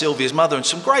Sylvia's Mother, and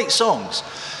some great songs.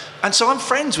 And so I'm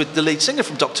friends with the lead singer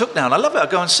from Dr. Hook now, and I love it. I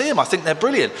go and see him. I think they're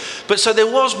brilliant. But so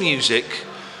there was music.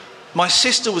 My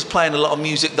sister was playing a lot of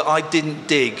music that I didn't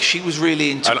dig. She was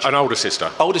really into... An older sister?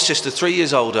 Older sister, 3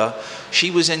 years older. She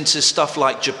was into stuff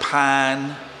like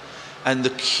Japan and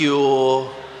The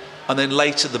Cure, and then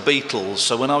later the Beatles.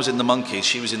 So when I was in the Monkees,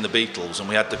 she was in the Beatles, and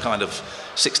we had the kind of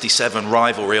 67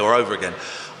 rivalry all over again.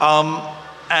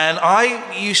 And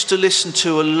I used to listen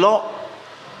to a lot...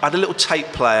 I had a little tape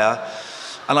player...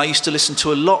 And I used to listen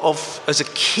to a lot of, as a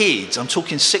kid, I'm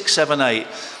talking 6, 7, 8,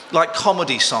 like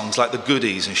comedy songs like The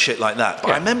Goodies and shit like that.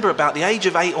 But I remember about the age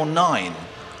of 8 or 9,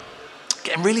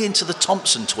 getting really into the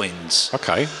Thompson Twins.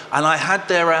 Okay. And I had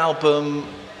their album,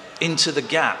 Into the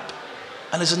Gap.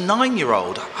 And as a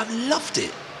 9-year-old, I loved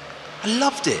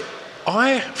it.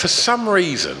 For some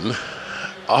reason,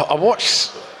 I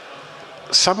watched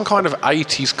some kind of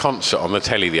 80s concert on the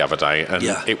telly the other day, and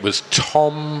it was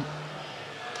Tom...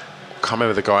 I can't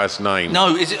remember the guy's name.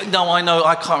 No, I know.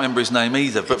 I can't remember his name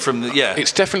either. But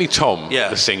it's definitely Tom,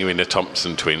 the singer in the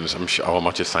Thompson Twins. I'm sure. Am I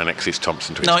just saying it's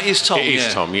Thompson Twins? No, it is Tom. It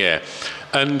is Tom. Yeah.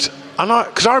 And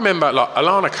because I remember like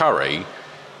Alana Curry,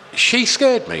 she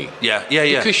scared me. Yeah.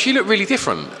 Because she looked really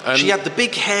different. And she had the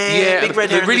big hair, big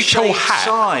red hair, really and the tall hat,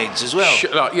 sides as well.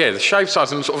 The shaved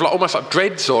sides and sort of like almost like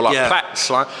dreads or like plaits.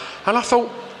 And I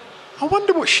thought, I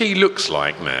wonder what she looks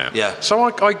like now. Yeah. So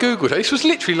I googled her. This was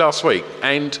literally last week,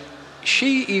 and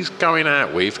she is going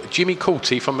out with Jimmy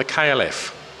Coulty from the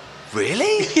KLF.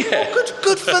 Really? Yeah. Oh,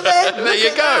 good for them. There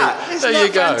you go. Isn't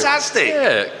that fantastic?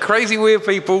 Yeah, crazy weird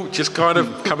people just kind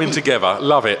of coming together.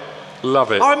 Love it.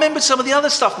 I remembered some of the other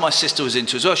stuff my sister was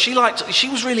into as well. She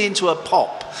was really into her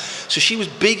pop. So she was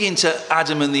big into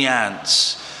Adam and the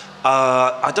Ants.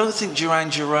 I don't think Duran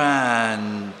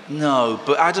Duran, no,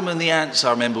 but Adam and the Ants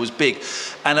I remember was big.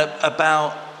 And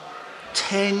about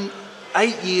 10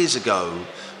 8 years ago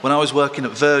when I was working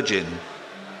at Virgin,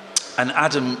 and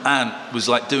Adam Ant was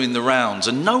like doing the rounds,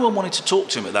 and no one wanted to talk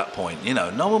to him at that point. You know,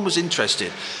 no one was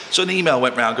interested. So an email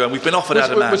went round going, "We've been offered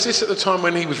Adam Ant." Was this at the time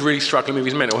when he was really struggling with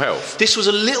his mental health? This was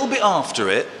a little bit after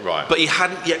it, right? But he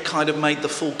hadn't yet kind of made the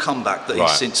full comeback that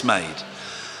he's since made.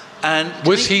 And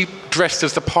was he dressed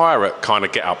as the pirate kind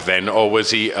of get up then, or was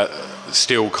he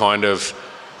still kind of?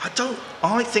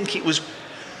 I think he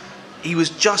was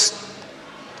just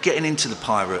getting into the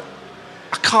pirate.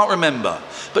 I can't remember,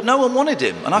 but no one wanted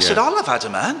him, and I said, "I'll have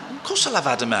Adam Ant. Of course, I'll have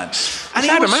Adam Ant." And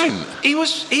he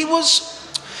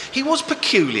was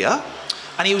peculiar,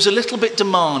 and he was a little bit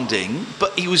demanding,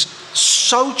 but he was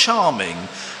so charming.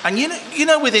 And you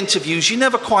know, with interviews, you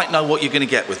never quite know what you're going to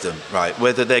get with them, right?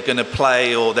 Whether they're going to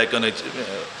play or they're going to.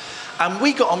 And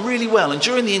we got on really well. And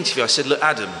during the interview, I said, "Look,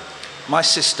 Adam, my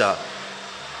sister,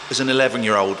 as an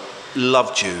 11-year-old,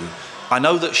 loved you. I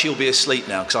know that she'll be asleep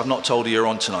now because I've not told her you're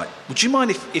on tonight. Would you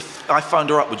mind if I phoned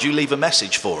her up? Would you leave a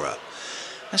message for her?"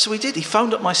 And so he did. He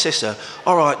phoned up my sister.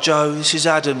 "All right, Joe, this is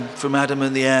Adam from Adam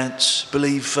and the Ants.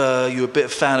 Believe you were a bit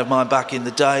of a fan of mine back in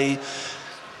the day."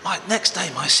 Next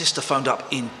day, my sister phoned up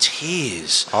in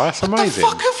tears. Oh, that's amazing.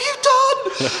 "What the fuck have you done?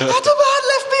 Adam Ant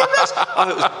left me a message." Oh,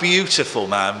 it was beautiful,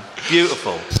 man.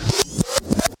 Beautiful.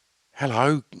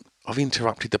 Hello. I've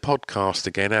interrupted the podcast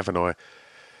again, haven't I?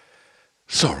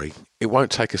 Sorry, it won't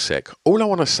take a sec. All I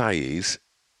want to say is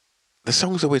the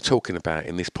songs that we're talking about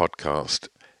in this podcast,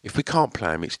 if we can't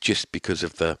play them, it's just because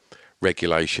of the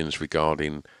regulations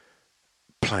regarding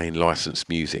playing licensed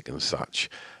music and such.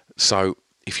 So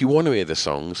if you want to hear the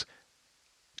songs,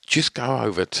 just go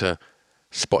over to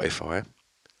Spotify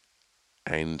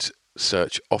and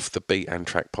search Off the Beat and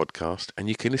Track podcast, and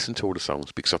you can listen to all the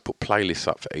songs because I've put playlists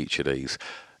up for each of these.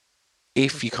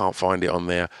 If you can't find it on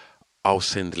there, I'll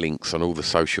send links on all the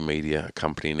social media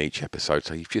accompanying each episode,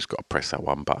 so you've just got to press that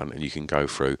one button and you can go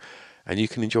through and you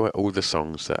can enjoy all the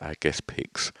songs that our guest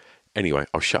picks. Anyway,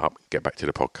 I'll shut up and get back to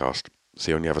the podcast.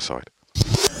 See you on the other side.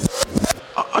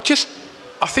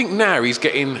 I think now he's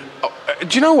getting...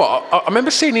 do you know what? I remember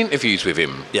seeing interviews with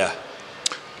him. Yeah.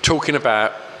 Talking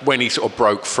about when he sort of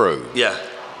broke through. Yeah.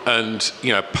 And,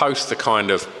 you know, post the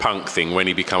kind of punk thing when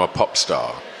he became a pop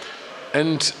star.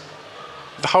 And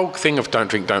the whole thing of don't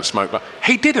drink, don't smoke, like,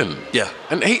 he didn't. Yeah.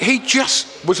 And he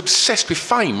just was obsessed with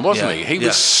fame, wasn't he? He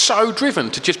was so driven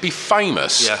to just be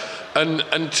famous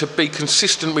and to be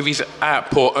consistent with his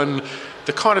output, and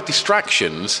the kind of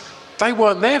distractions, they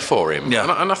weren't there for him.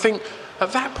 Yeah. And I think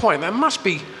at that point, that must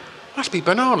be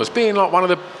bananas, being like one of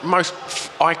the most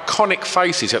iconic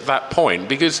faces at that point,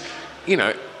 because, you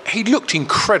know, he looked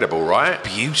incredible, right?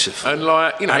 Beautiful. And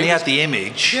like, you know, and he had the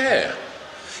image. Yeah.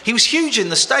 He was huge in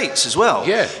the States as well.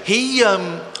 Yeah. He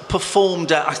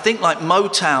performed at, I think, like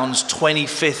Motown's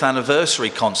 25th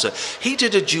anniversary concert. He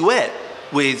did a duet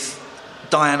with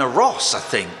Diana Ross, I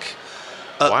think.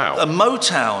 Wow. A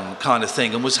Motown kind of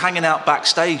thing, and was hanging out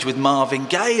backstage with Marvin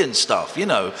Gaye and stuff, you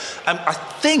know. And I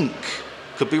think,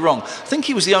 could be wrong, I think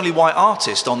he was the only white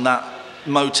artist on that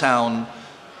Motown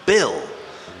bill.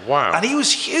 Wow. And he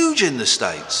was huge in the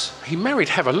States. He married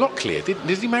Heather Locklear.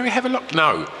 Did he marry Heather Locklear?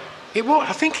 No. It was.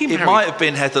 I think he married... It might have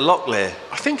been Heather Locklear.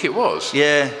 I think it was.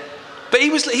 Yeah. But he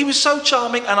was so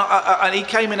charming, and he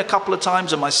came in a couple of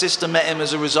times, and my sister met him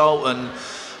as a result, and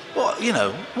what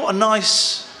a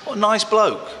nice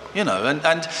bloke, you know,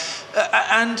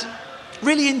 and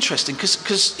really interesting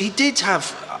because he did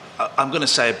have, I'm going to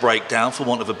say, a breakdown for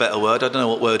want of a better word. I don't know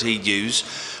what word he'd use,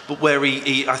 but where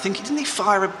he I think, didn't he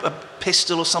fire a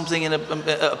pistol or something in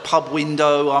a pub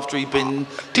window after he'd been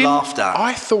laughed at?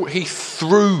 I thought he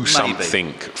threw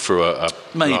something through a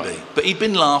maybe, like... but he'd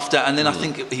been laughed at, and then I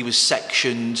think he was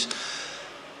sectioned,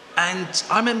 and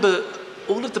I remember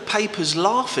all of the papers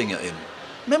laughing at him.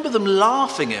 Remember them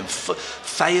laughing at him.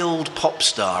 Failed pop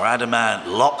star Adam Ant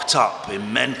locked up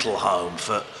in mental home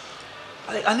for...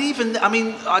 And even, I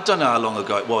mean, I don't know how long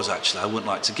ago it was, actually. I wouldn't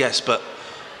like to guess, but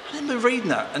I remember reading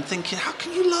that and thinking, how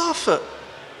can you laugh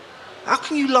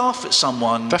at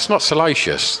someone? That's not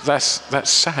salacious. That's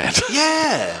sad.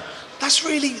 Yeah, that's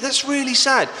really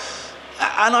sad.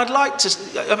 And I'd like to...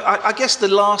 I guess the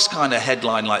last kind of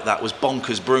headline like that was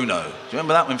Bonkers Bruno. Do you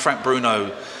remember that, when Frank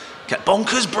Bruno...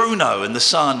 Bonkers Bruno in the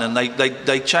Sun, and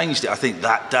they changed it, I think,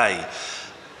 that day.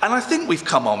 And I think we've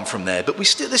come on from there, but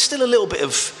there's still a little bit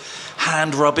of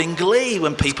hand-rubbing glee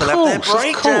when people have their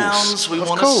breakdowns. We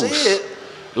want to see it.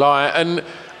 Like, and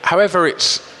however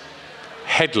it's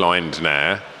headlined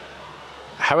now,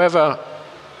 however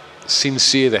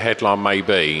sincere the headline may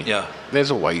be,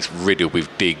 there's always riddled with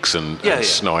digs and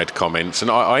snide comments.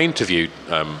 And I interviewed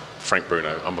Frank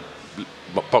Bruno. I'm a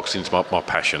boxing's my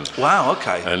passion. Wow,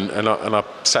 okay. And I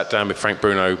sat down with Frank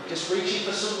Bruno. Just reaching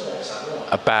for some water.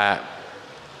 About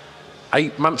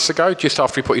 8 months ago, just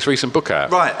after he put his recent book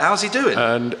out. Right, how's he doing?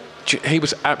 And he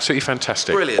was absolutely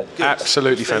fantastic. Brilliant. Good.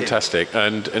 Absolutely Good fantastic.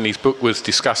 And his book was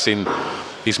discussing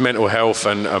his mental health,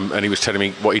 and he was telling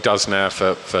me what he does now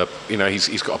for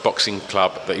he's got a boxing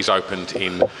club that he's opened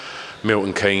in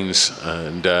Milton Keynes,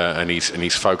 and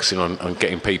he's focusing on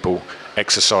getting people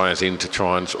exercising to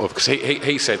try and sort of, because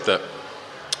he said that,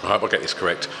 I hope I get this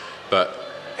correct, but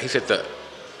he said that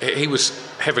he was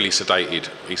heavily sedated.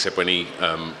 He said when he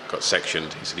got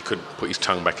sectioned, he said he couldn't put his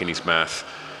tongue back in his mouth,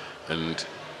 and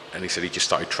he said he just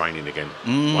started training again.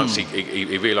 Once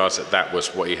he realised that was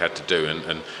what he had to do,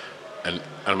 and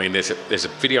I mean there's a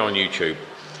video on YouTube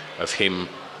of him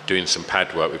doing some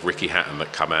pad work with Ricky Hatton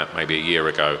that come out maybe a year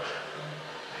ago.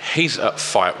 He's at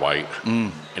fight weight,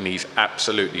 and he's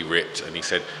absolutely ripped, and he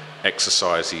said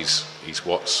exercise is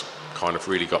what's kind of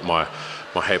really got my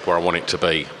head where I want it to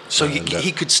be. So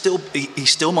he could still, he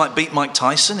still might beat Mike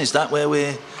Tyson? Is that where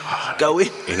we're going?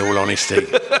 In all honesty,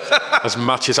 as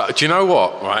much as do you know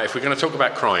what? Right, if we're going to talk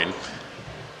about crying,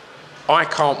 I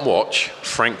can't watch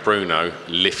Frank Bruno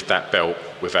lift that belt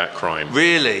without crying.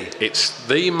 Really? It's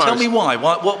the most. Tell me why.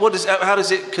 What is? How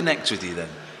does it connect with you then?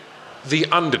 The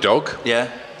underdog. Yeah.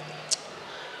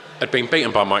 Had been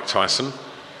beaten by Mike Tyson,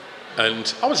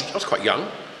 and I was quite young,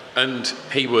 and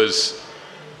he was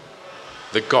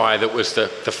the guy that was the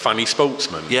funny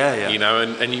sportsman. Yeah. You know,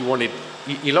 and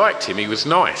you liked him. He was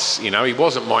nice. You know, he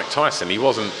wasn't Mike Tyson. He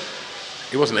wasn't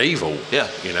evil. Yeah.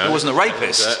 You know, he wasn't a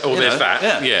rapist. Or there's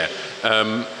that. Yeah.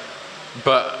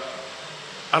 But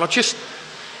I just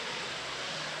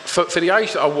for the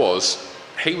age that I was,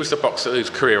 he was the boxer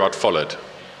whose career I'd followed,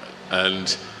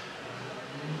 and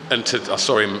I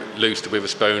saw him lose to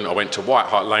Witherspoon. I went to White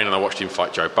Hart Lane and I watched him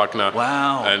fight Joe Bugner.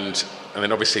 Wow. And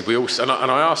then obviously we all, and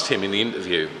I asked him in the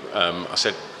interview, I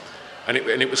said, and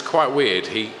it was quite weird.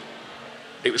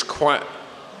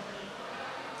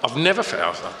 I've never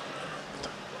said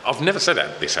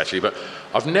this actually, but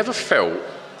I've never felt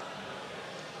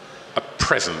a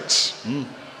presence.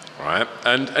 Right.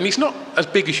 And he's not as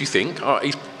big as you think.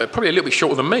 He's probably a little bit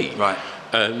shorter than me. Right.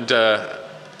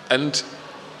 And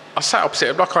I sat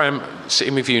opposite, like I am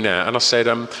sitting with you now, and I said,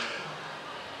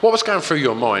 what was going through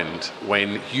your mind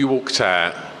when you walked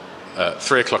out at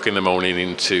 3:00 in the morning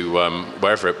into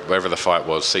wherever the fight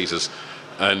was, Caesars,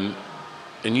 and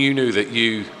you knew that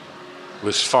you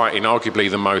was fighting arguably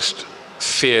the most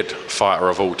feared fighter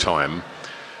of all time,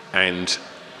 and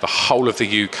the whole of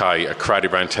the UK are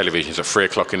crowded around televisions at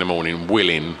 3:00 in the morning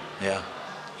willing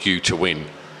you to win.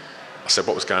 I said,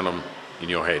 what was going on in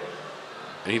your head?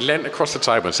 And he leant across the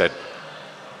table and said,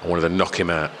 I wanted to knock him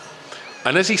out.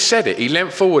 And as he said it, he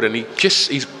leant forward and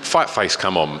his fight face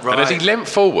come on. Right. And as he leant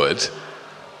forward,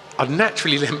 I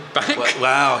naturally leant back.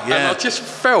 Wow, yeah. And I just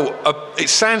felt, it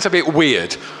sounds a bit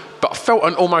weird, but I felt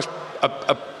almost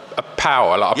a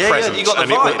power, like a presence. Yeah, you got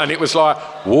the vibe. And it was like,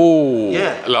 whoa.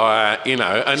 Yeah. Like, you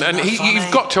know, and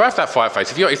you've got to have that fight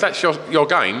face. If that's your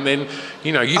game, then,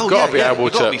 you know, you've got to be able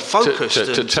to, be focused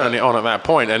to turn it on at that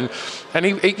point. And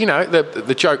he you know,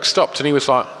 the joke stopped and he was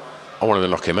like, I wanted to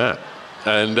knock him out.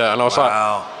 And I was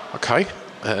like, okay.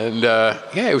 And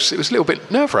it was a little bit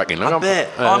nerve-wracking. I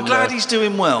bet. I'm glad he's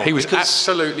doing well. He was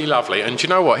absolutely lovely. And do you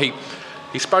know what? He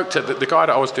spoke to the guy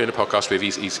that I was doing a podcast with.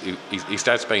 His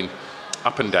dad's been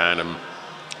up and down,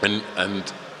 and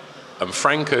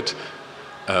Frank had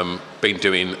been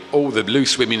doing all the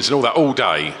loose women's and all that all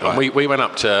day. And we went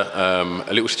up to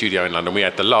a little studio in London. We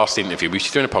had the last interview. We were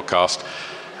doing a podcast,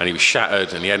 and he was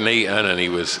shattered, and he hadn't eaten, and he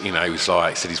was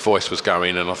like, said his voice was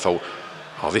going, and I thought,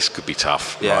 oh, this could be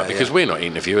tough, right? Because we're not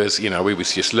interviewers, you know. We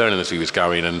was just learning as we was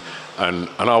going, and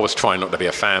I was trying not to be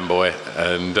a fanboy,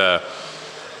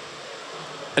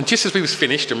 and just as we was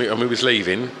finished and we was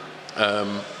leaving,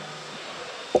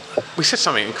 we said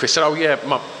something, and Chris said, "Oh yeah,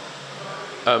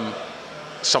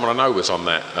 someone I know was on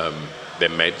that their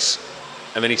meds,"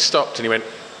 and then he stopped and he went,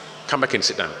 "Come back in,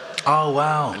 sit down." Oh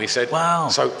wow! And he said, "Wow."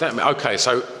 So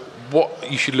so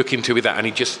what you should look into with that, and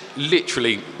he just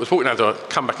literally was walking out the door,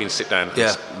 come back in, sit down,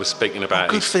 and was speaking about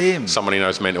good for him. Someone who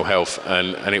knows mental health,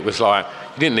 and it was like,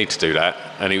 you didn't need to do that,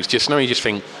 and he was just, you just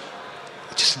think,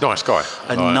 just a nice guy.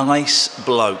 Nice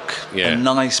bloke. Yeah. A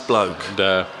nice bloke.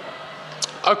 And,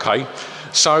 okay,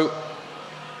 so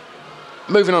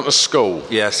moving on to school.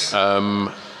 Yes. I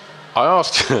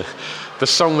asked the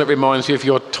song that reminds you of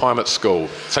your time at school.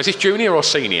 So is this junior or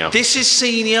senior? This is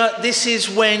senior. This is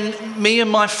when me and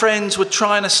my friends were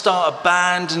trying to start a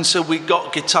band, and so we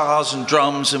got guitars and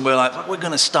drums, and we're like, we're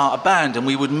going to start a band, and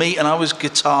we would meet, and I was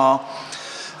guitar,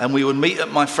 and we would meet at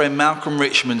my friend Malcolm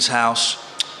Richmond's house,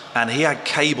 and he had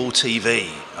cable TV.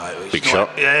 Big shot.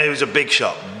 Yeah, he was a big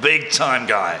shot, big time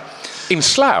guy. In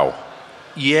Slough?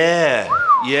 Yeah.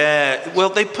 Well,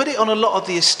 they put it on a lot of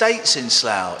the estates in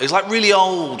Slough. It's like really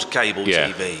old cable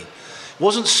TV. It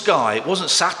wasn't Sky, it wasn't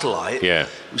satellite. Yeah.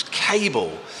 It was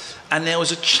cable. And there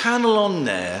was a channel on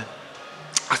there,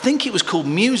 I think it was called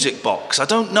Music Box, I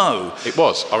don't know. It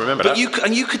was, I remember that.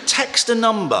 You could text a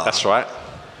number. That's right.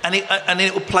 And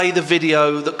it would play the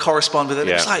video that corresponded with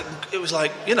it. Yeah. It was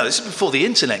like, you know, this is before the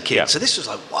internet, kids. Yeah. So this was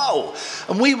like, whoa.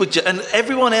 And we would, and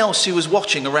everyone else who was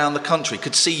watching around the country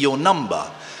could see your number.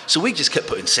 So we just kept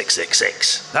putting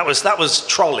 666. That was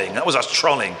trolling. That was us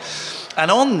trolling. And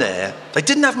on there, they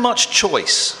didn't have much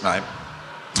choice, right?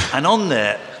 And on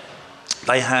there,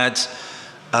 they had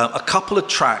a couple of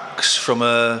tracks from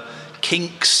a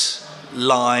Kinks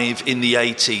live in the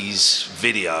 80s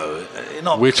video.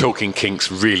 We're talking Kinks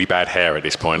really bad hair at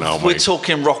this point, aren't we? We're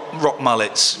talking rock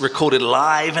mullets recorded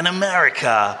live in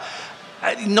America.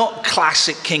 Not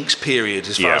classic Kinks period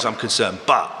as far as I'm concerned,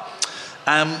 but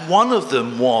one of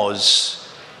them was,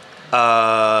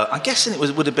 I'm guessing it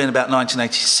would have been about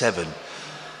 1987,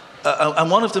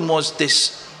 and one of them was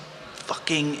this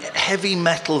fucking heavy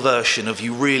metal version of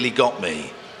You Really Got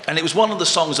Me, and it was one of the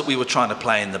songs that we were trying to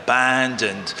play in the band,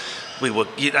 and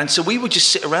so we would just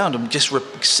sit around and just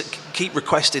keep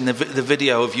requesting the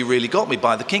video of You Really Got Me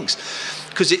by the Kinks,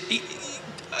 because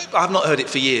I've not heard it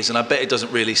for years, and I bet it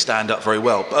doesn't really stand up very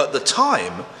well. But at the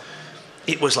time,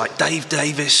 it was like Dave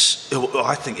Davis, who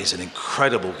I think is an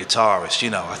incredible guitarist. You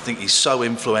know, I think he's so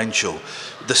influential.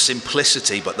 The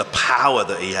simplicity, but the power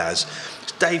that he has.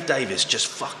 Dave Davis just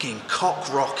fucking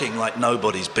cock-rocking like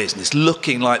nobody's business,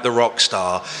 looking like the rock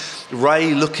star.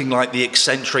 Ray looking like the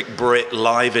eccentric Brit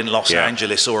live in Los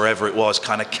Angeles or wherever it was,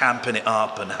 kind of camping it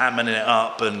up and hamming it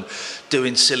up and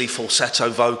doing silly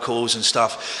falsetto vocals and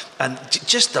stuff. And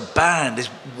just the band, this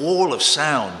wall of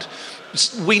sound.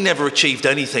 We never achieved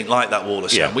anything like that wall of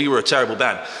sound. Yeah. We were a terrible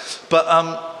band. But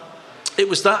it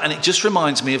was that, and it just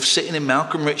reminds me of sitting in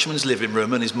Malcolm Richmond's living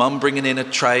room and his mum bringing in a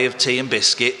tray of tea and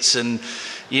biscuits and,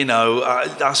 you know,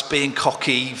 us being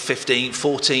cocky 14,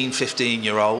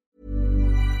 15-year-old.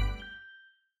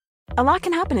 A lot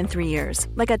can happen in 3 years,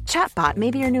 like a chatbot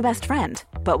may be your new best friend.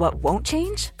 But what won't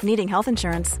change? Needing health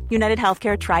insurance. United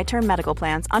Healthcare Tri-Term Medical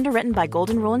Plans, underwritten by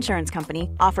Golden Rule Insurance Company,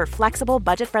 offer flexible,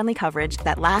 budget-friendly coverage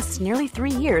that lasts nearly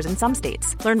 3 years in some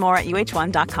states. Learn more at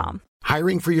uh1.com.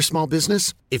 Hiring for your small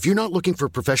business? If you're not looking for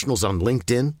professionals on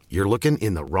LinkedIn, you're looking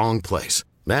in the wrong place.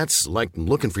 That's like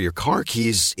looking for your car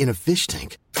keys in a fish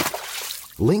tank.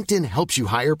 LinkedIn helps you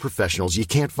hire professionals you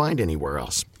can't find anywhere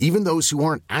else, even those who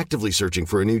aren't actively searching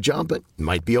for a new job but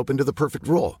might be open to the perfect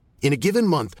role. In a given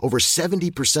month, over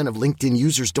 70% of LinkedIn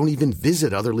users don't even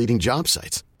visit other leading job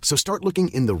sites. So start looking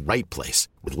in the right place.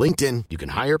 With LinkedIn, you can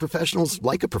hire professionals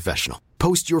like a professional.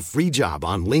 Post your free job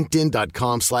on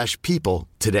linkedin.com/people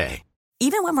today.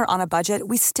 Even when we're on a budget,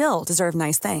 we still deserve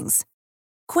nice things.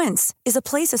 Quince is a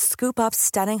place to scoop up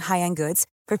stunning high-end goods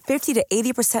for 50 to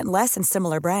 80% less than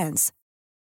similar brands.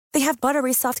 They have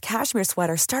buttery soft cashmere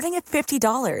sweaters starting at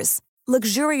 $50,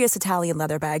 luxurious Italian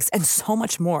leather bags, and so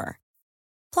much more.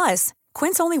 Plus,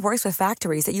 Quince only works with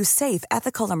factories that use safe,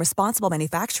 ethical, and responsible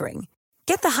manufacturing.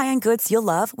 Get the high-end goods you'll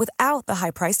love without the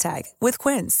high price tag with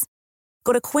Quince.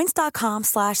 Go to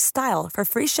quince.com/style for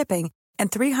free shipping and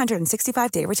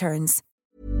 365-day returns.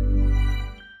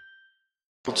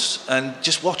 And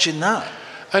just watching that,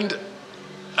 and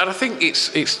I think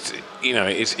it's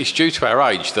due to our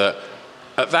age that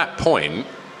at that point,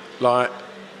 like,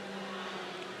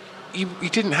 you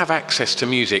didn't have access to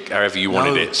music however you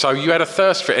wanted it, so you had a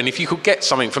thirst for it, and if you could get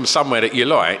something from somewhere that you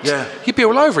liked, you'd be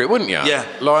all over it, wouldn't you? Yeah.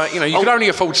 Like, you know, you could only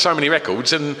afford so many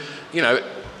records, and, you know,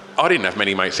 I didn't have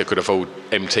many mates that could afford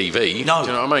MTV. No. Do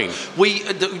you know what I mean?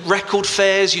 The record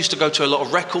fairs, used to go to a lot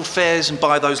of record fairs and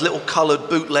buy those little coloured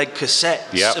bootleg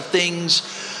cassettes of things.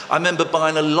 I remember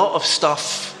buying a lot of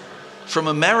stuff from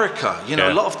America, you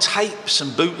know, a lot of tapes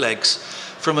and bootlegs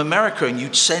from America, and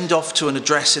you'd send off to an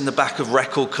address in the back of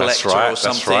Record Collector or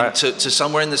something to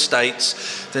somewhere in the States.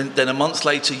 Then a month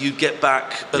later, you'd get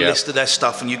back a list of their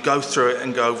stuff, and you'd go through it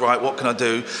and go, right, what can I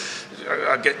do?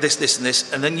 I get this, this, and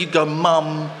this. And then you'd go,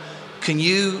 Mum, can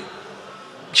you...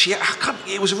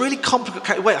 it was a really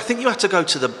complicated way. I think you had to go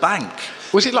to the bank.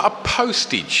 Was it like a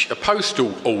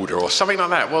postal order or something like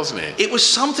that, wasn't it? It was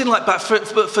something like that,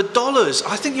 but for dollars,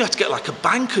 I think you had to get like a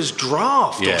banker's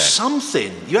draft or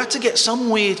something. You had to get some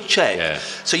weird check. Yeah.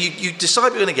 So you decide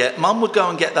what you're going to get. Mum would go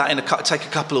and get that take a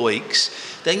couple of weeks.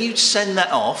 Then you'd send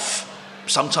that off,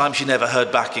 sometimes you never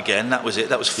heard back again. That was it.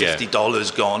 That was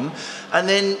 $50 gone. And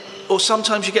then, or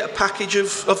sometimes you get a package of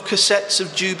cassettes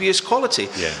of dubious quality.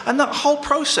 Yeah. And that whole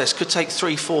process could take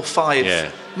 3, 4,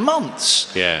 5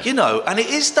 months. Yeah. You know, and it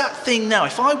is that thing now.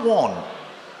 If I want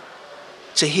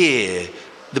to hear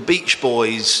the Beach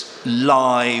Boys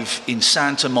live in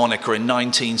Santa Monica in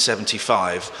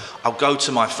 1975, I'll go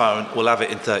to my phone, we'll have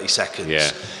it in 30 seconds.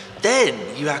 Yeah.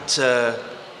 Then you had to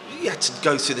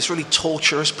go through this really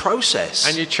torturous process.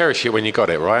 And you cherish it when you got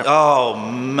it, right? Oh,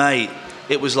 mate.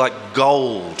 It was like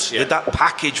gold. Yeah. That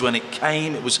package when it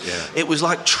came, it was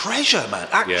like treasure, man.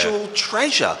 Actual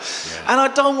treasure. Yeah. And I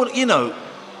don't want, you know,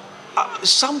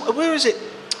 where is it?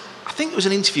 I think it was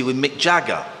an interview with Mick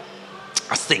Jagger,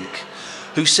 I think,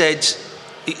 who said,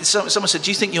 someone said,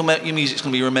 do you think your music's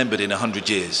going to be remembered in 100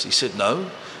 years? He said, no.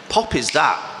 Pop is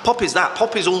that. Pop is that.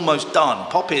 Pop is almost done.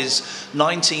 Pop is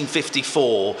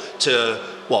 1954 to,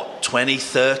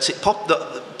 2030.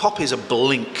 Pop is a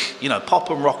blink. You know, pop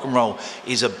and rock and roll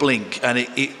is a blink, and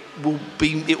it will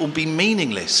be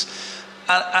meaningless.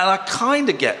 And I kind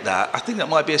of get that. I think that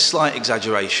might be a slight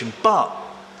exaggeration, but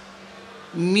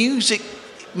music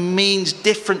means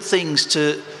different things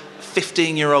to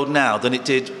 15-year-old now than it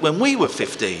did when we were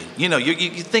 15. You know, you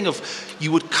think of,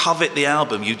 you would covet the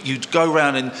album, you'd go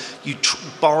around and you'd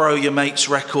borrow your mate's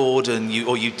record and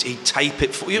he'd tape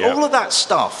it for you. All of that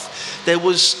stuff. There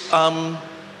was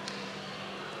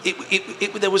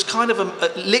there was kind of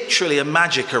literally a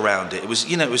magic around it. It was,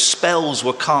 you know, it was spells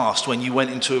were cast when you went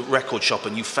into a record shop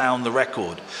and you found the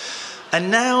record. And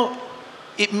now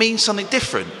it means something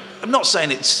different. I'm not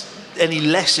saying it's any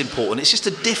less important. It's just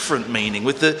a different meaning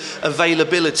with the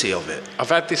availability of it. I've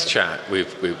had this chat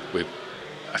with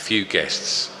a few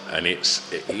guests, and it's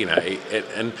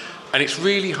it's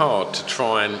really hard to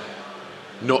try and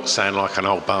not sound like an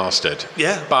old bastard.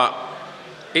 Yeah. But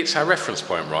it's our reference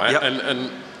point, right? Yep. And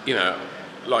you know,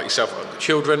 like yourself,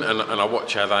 children, and I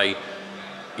watch how they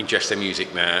ingest their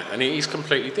music now, and it is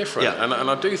completely different. Yeah. And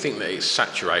I do think that it's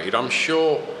saturated. I'm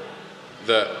sure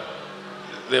that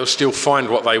they'll still find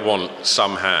what they want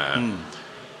somehow.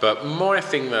 But my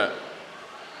thing that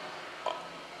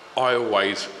I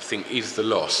always think is the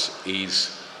loss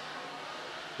is,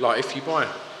 like, if you buy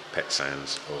Pet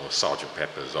Sounds or Sgt.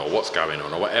 Pepper's or What's Going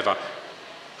On or whatever,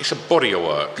 it's a body of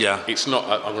work. Yeah. It's not,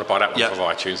 I'm going to buy that one off of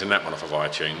iTunes and that one off of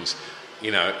iTunes.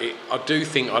 You know, I do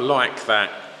think I like that.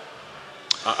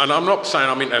 And I'm not saying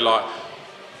I'm into, like,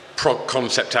 prog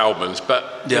concept albums,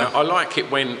 but you know, I like it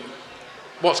when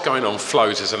What's Going On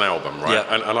flows as an album, right?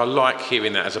 Yeah. And I like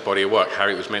hearing that as a body of work, how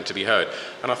it was meant to be heard.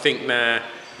 And I think now,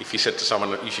 if you said to someone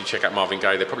that you should check out Marvin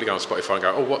Gaye, they'll probably go on Spotify and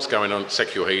go, oh, What's Going On?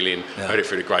 Secular Healing, heard it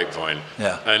through the grapevine.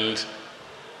 Yeah. And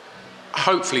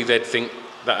hopefully they'd think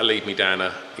that'll lead me down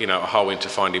a hole into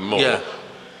finding more. Yeah.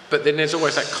 But then there's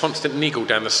always that constant niggle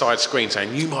down the side screen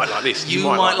saying, you might like this, you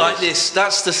might like this.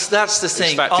 That's the thing.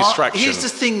 It's that distraction. Here's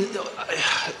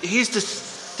the thing,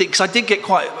 because I did get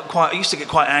I used to get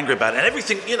quite angry about it, and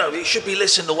everything, you know, it should be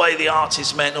listened the way the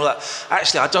artist meant and all that.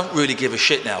 Actually, I don't really give a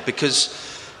shit now, because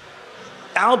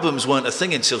albums weren't a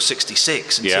thing until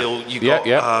 66, until you got,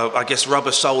 I guess,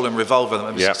 Rubber Soul and Revolver,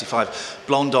 maybe 65,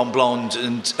 Blonde on Blonde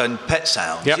and Pet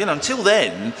Sounds. You know, until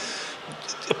then,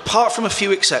 apart from a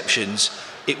few exceptions,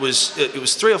 it was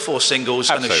 3 or 4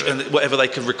 singles and whatever they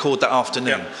could record that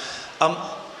afternoon.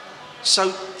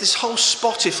 So this whole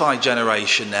Spotify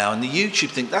generation now and the YouTube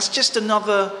thing, that's just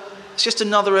another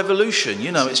evolution,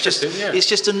 you know. It's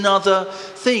just another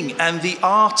thing, and the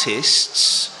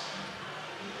artists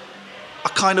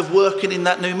are kind of working in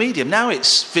that new medium. Now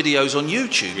it's videos on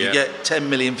YouTube. You get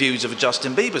 10 million views of a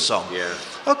Justin Bieber song.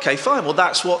 Okay, fine. Well,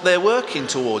 that's what they're working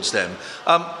towards then.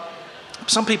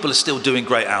 Some people are still doing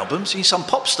great albums. Some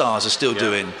pop stars are still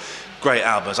doing great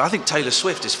albums. I think Taylor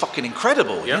Swift is fucking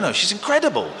incredible. You know, she's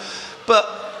incredible. But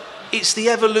it's the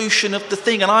evolution of the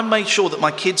thing, and I made sure that my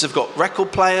kids have got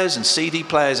record players and CD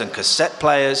players and cassette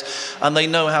players, and they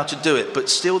know how to do it. But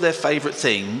still, their favourite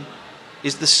thing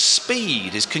is the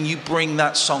speed. Can you bring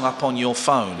that song up on your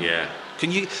phone? Yeah.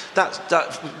 Can you?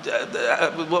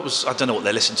 What was? I don't know what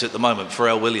they're listening to at the moment.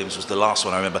 Pharrell Williams was the last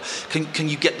one I remember. Can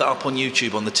you get that up on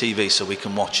YouTube on the TV so we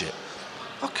can watch it?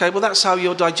 Okay, well, that's how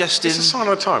you're digesting. It's a sign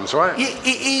of the times, right? It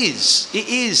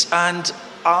is, and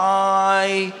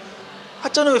I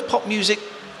don't know if pop music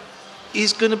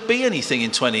is going to be anything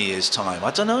in 20 years' time. I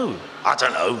don't know.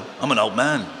 I'm an old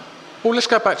man. Well, let's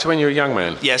go back to when you were a young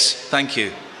man. Yes, thank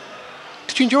you.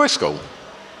 Did you enjoy school?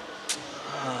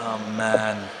 Oh,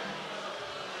 man.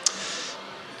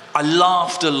 I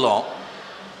laughed a lot.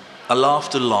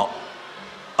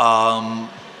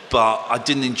 but I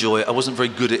didn't enjoy it. I wasn't very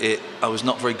good at it. I was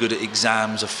not very good at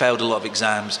exams. I failed a lot of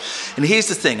exams. And here's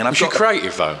the thing. And was you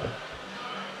creative though?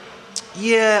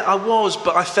 Yeah, I was,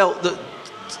 but I felt that.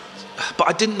 But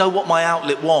I didn't know what my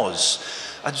outlet was.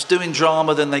 I was doing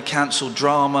drama, then they cancelled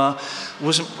drama.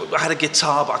 I had a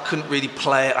guitar, but I couldn't really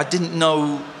play it. I didn't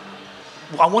know.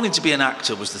 I wanted to be an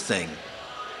actor was the thing.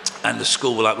 And the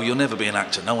school were like, well, you'll never be an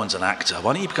actor. No one's an actor.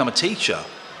 Why don't you become a teacher?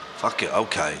 Fuck it,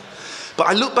 okay. But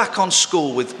I look back on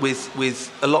school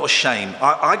with a lot of shame.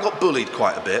 I got bullied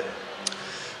quite a bit,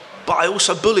 but I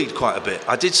also bullied quite a bit.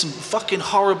 I did some fucking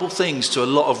horrible things to a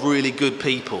lot of really good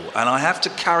people, and I have to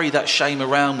carry that shame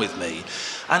around with me.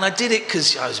 And I did it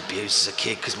because I was abused as a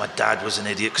kid, because my dad was an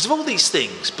idiot, because of all these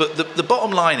things. But the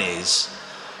bottom line is,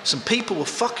 some people were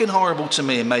fucking horrible to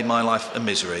me and made my life a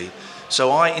misery.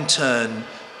 So I, in turn,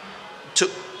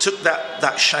 took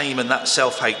that shame and that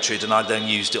self-hatred, and I then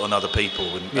used it on other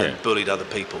people and bullied other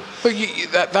people. But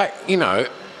you know,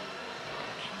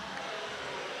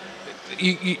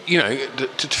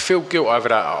 to feel guilt over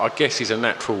that, I guess, is a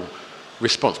natural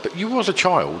response. But you was a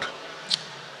child.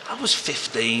 I was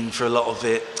 15 for a lot of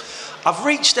it. I've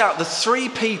reached out the 3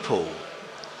 people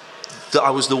that I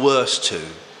was the worst to.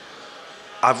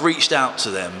 I've reached out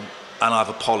to them and I've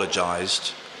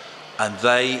apologised, and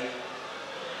they,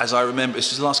 as I remember,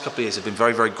 this is the last couple of years, have been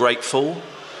very, very grateful,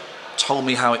 told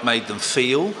me how it made them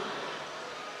feel,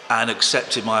 and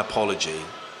accepted my apology,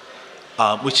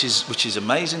 which is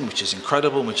amazing, which is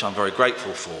incredible, and which I'm very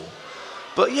grateful for.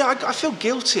 But yeah, I feel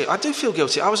guilty. I do feel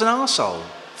guilty. I was an arsehole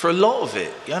for a lot of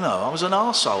it, you know. I was an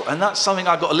arsehole, and that's something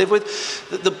I've got to live with.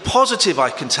 The positive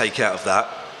I can take out of that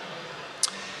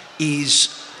is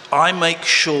I make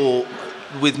sure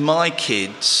with my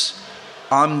kids,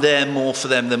 I'm there more for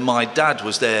them than my dad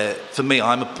was there for me.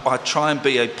 I try and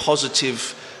be a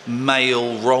positive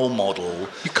male role model.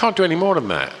 You can't do any more than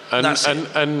that.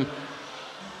 And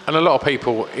a lot of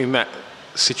people in that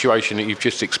situation that you've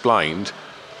just explained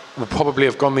will probably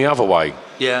have gone the other way.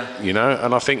 Yeah. You know,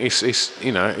 and I think it's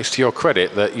to your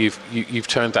credit that you've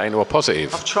turned that into a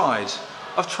positive. I've tried.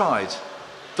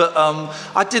 But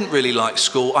I didn't really like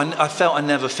school. I felt I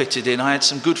never fitted in. I had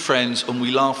some good friends and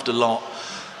we laughed a lot.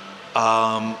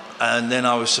 And then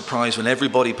I was surprised when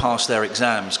everybody passed their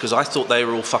exams, because I thought they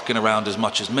were all fucking around as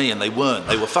much as me, and they weren't.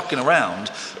 They were fucking around,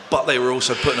 but they were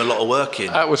also putting a lot of work in.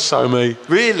 That was so me.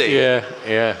 Really? Yeah.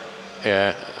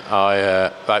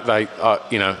 I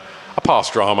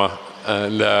passed drama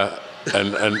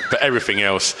but everything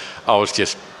else, I was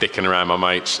just dicking around my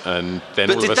mates, and then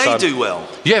but all of a sudden... But did they do well?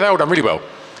 Yeah, they all done really well.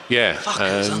 Yeah.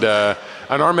 Fuckers,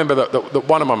 and I remember that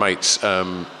one of my mates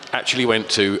actually went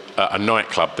to a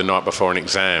nightclub the night before an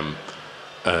exam,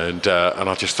 and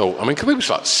I just thought, I mean, because we was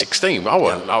like 16, I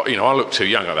wasn't, I looked too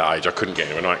young at that age, I couldn't get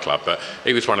into a nightclub, but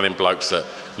he was one of them blokes that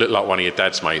looked like one of your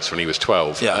dad's mates when he was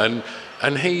 12, and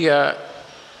he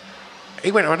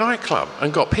went to a nightclub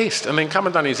and got pissed, and then come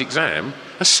and done his exam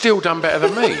and still done better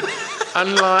than me.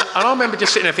 And I remember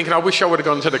just sitting there thinking, I wish I would have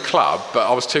gone to the club, but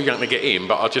I was too young to get in.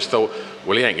 But I just thought,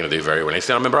 well, he ain't going to do very well. And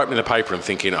I remember opening the paper and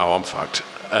thinking, oh, I'm fucked.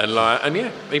 And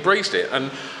he breezed it. And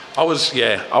I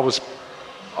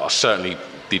certainly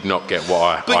did not get what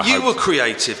I But you hoped. were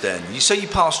creative then. You say you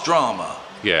passed drama.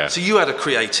 Yeah. So you had a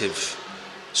creative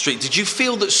streak. Did you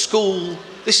feel that school...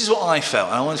 This is what I felt,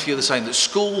 and I wonder if you're the same, that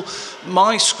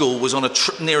my school was on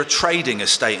near a trading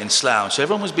estate in Slough, so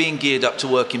everyone was being geared up to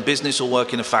work in business or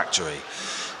work in a factory.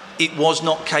 It was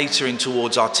not catering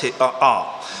towards art.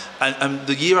 And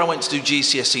the year I went to do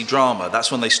GCSE drama, that's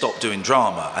when they stopped doing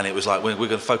drama, and it was like, we're going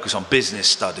to focus on business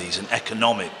studies and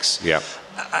economics. Yeah.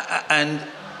 And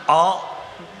art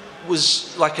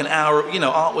was like an hour,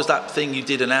 art was that thing you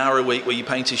did an hour a week where you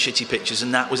painted shitty pictures,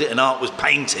 and that was it, and art was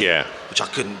painting, which I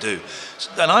couldn't do.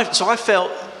 And I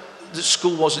felt that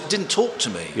school didn't talk to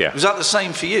me. Yeah. Was that the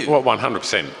same for you? Well,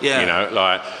 100%.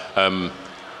 Yeah.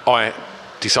 I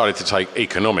decided to take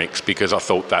economics because I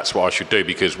thought that's what I should do,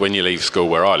 because when you leave school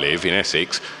where I live, in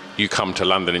Essex, you come to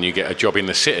London and you get a job in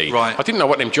the city. Right. I didn't know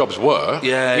what them jobs were.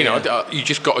 Yeah. You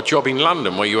just got a job in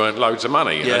London where you earned loads of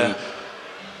money. Yeah.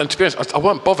 And to be honest, I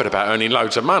weren't bothered about earning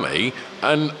loads of money,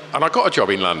 and I got a job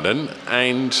in London,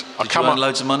 and Did you earn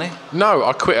loads of money? No,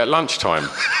 I quit at lunchtime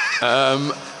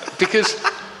because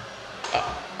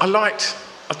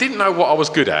I didn't know what I was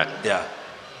good at. Yeah.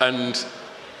 And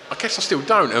I guess I still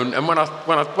don't. And when I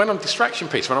went on Distraction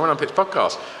Piece, when I went on Pitt's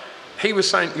podcast, he was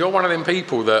saying, you're one of them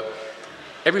people that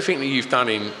everything that you've done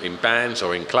in bands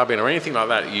or in clubbing or anything like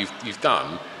that you've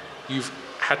done, you've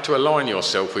had to align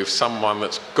yourself with someone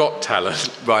that's got talent,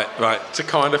 right, to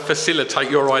kind of facilitate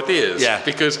your ideas. Yeah.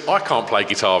 Because I can't play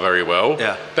guitar very well.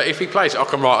 Yeah. But if he plays it, I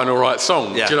can write an all right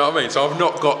song. Yeah. Do you know what I mean? So I've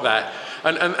not got that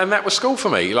And that was school for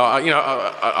me. Like, you know,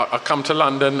 I come to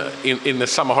London in the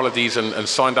summer holidays and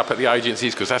signed up at the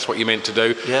agencies because that's what you're meant to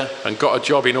do. Yeah. And got a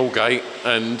job in Aldgate,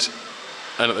 and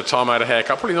at the time I had a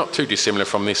haircut, probably not too dissimilar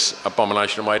from this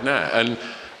abomination I made now. And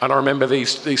I remember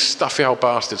these stuffy old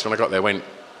bastards when I got there went,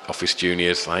 Office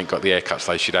Juniors, they ain't got the haircuts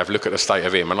they should have. Look at the state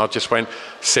of him. And I just went,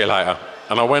 see you later.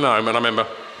 And I went home, and I remember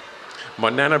my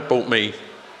nana bought me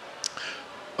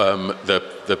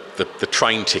the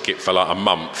train ticket for like a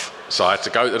month. So I had to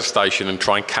go to the station and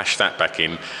try and cash that back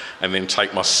in, and then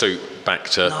take my suit back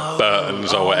to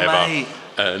Burton's or whatever. Mate.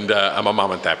 And my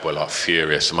mum and dad were like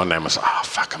furious, and my nan was like, "Oh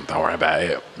fuck 'em, don't worry about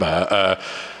it." But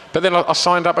then I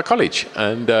signed up at college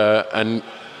and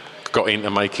got into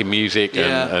making music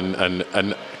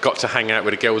and got to hang out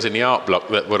with the girls in the art block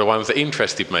that were the ones that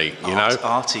interested me. You know,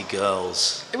 arty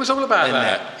girls. It was all about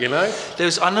that. You know,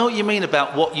 I know what you mean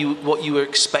about what you were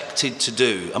expected to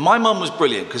do. And my mum was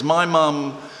brilliant because my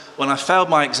mum, when I failed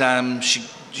my exam, she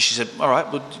said, "All right,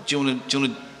 well, do you want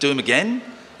to do them again?"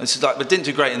 And so like, I didn't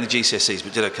do great in the GCSEs,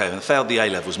 but did okay. And I failed the A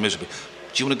levels miserably.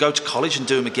 Do you want to go to college and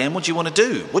do them again? What do you want to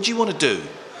do? What do you want to do?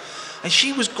 And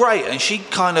she was great. And she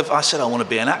I said, I want to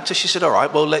be an actor. She said, all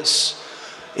right, well,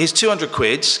 here's 200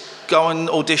 quid, go and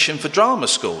audition for drama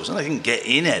schools. And I didn't get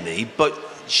in any, but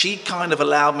she kind of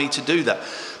allowed me to do that.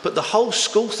 But the whole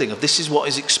school thing of this is what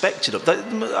is expected of.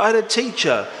 I had a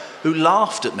teacher who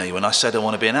laughed at me when I said I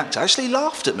want to be an actor. Actually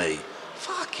laughed at me.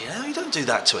 Fuck, you don't do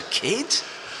that to a kid.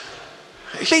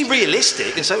 Be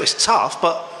realistic and say it's tough,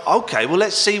 but okay, well,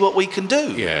 let's see what we can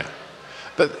do. Yeah.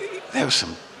 But there were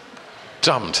some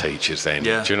dumb teachers then.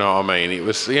 Yeah. Do you know what I mean? It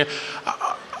was, yeah.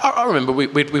 I remember we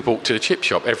walked to the chip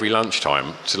shop every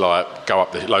lunchtime to like go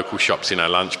up the local shops in our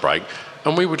lunch break,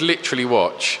 and we would literally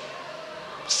watch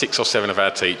 6 or 7 of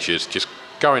our teachers just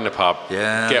go in the pub,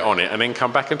 get on it, and then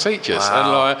come back and teach us.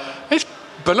 Wow. And like, it's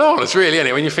bananas, really, isn't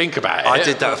it, when you think about it? I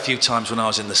did that a few times when I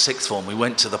was in the 6th form. We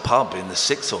went to the pub in the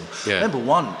 6th form. Yeah. I remember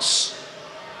once,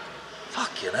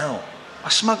 fucking hell, I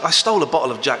stole a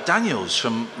bottle of Jack Daniels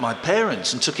from my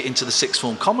parents and took it into the 6th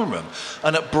form common room.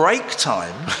 And at break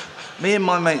time, me and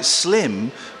my mate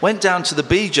Slim went down to the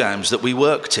B-Jams that we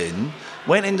worked in,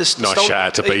 went into... Nice shout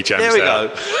out to B-Jams. There we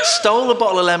go. Stole a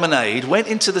bottle of lemonade, went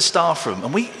into the staff room,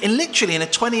 and literally in a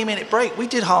 20-minute break, we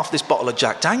did half this bottle of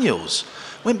Jack Daniels.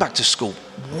 Went back to school,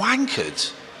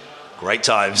 wankered. Great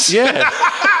times. Yeah.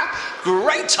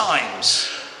 Great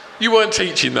times. You weren't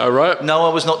teaching though, right? No, I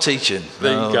was not teaching.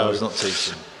 There you go. I was not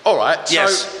teaching. All right.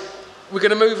 Yes. So we're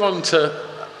going to move on to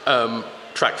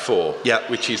track 4. Yeah.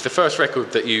 Which is the first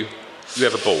record that you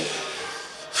ever bought.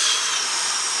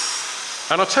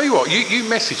 And I'll tell you what, you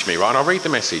messaged me, right? And I'll read the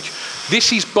message.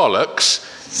 This is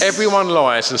bollocks. Everyone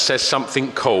lies and says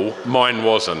something cool. Mine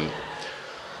wasn't.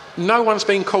 No one's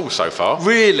been cool so far.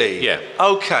 Really? Yeah.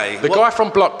 Okay. The guy from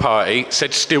Block Party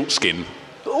said Stiltskin.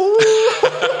 Ooh.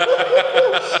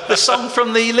 The song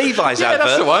from the Levi's advert.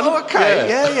 That's the one. Oh, okay.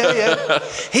 Yeah.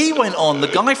 He went on, the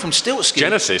guy from Stiltskin.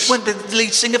 Genesis. Went the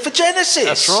lead singer for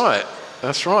Genesis.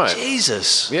 That's right.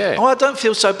 Jesus. Yeah. Oh, I don't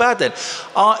feel so bad then.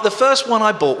 The first one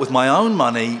I bought with my own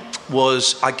money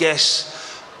was, I guess...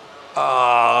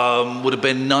 would have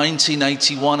been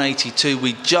 1981, 82.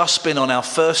 We'd just been on our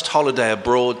first holiday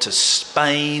abroad to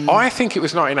Spain. I think it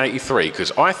was 1983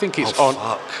 because I think it's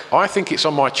I think it's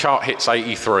on my chart hits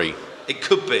 83. It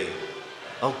could be.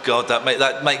 Oh God, that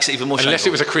makes it even more. Unless shameful.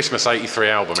 it was a Christmas 83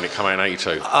 album and it came out in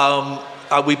 82.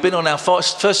 We'd been on our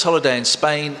first holiday in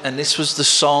Spain, and this was the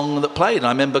song that played. And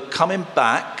I remember coming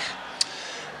back.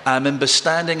 I remember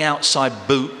standing outside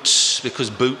Boots,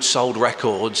 because Boots sold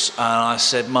records, and I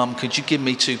said, Mum, could you give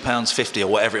me £2.50 or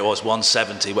whatever it was,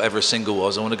 £1.70, whatever a single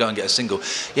was. I want to go and get a single.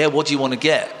 Yeah, what do you want to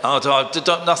get? Oh,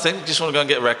 nothing, just want to go and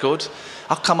get a record.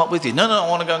 I'll come up with you. No, I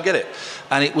want to go and get it.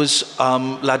 And it was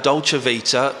La Dolce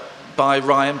Vita by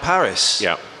Ryan Paris.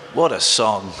 Yeah. What a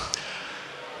song.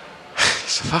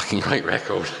 It's a fucking great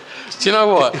record. Do you know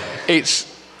what?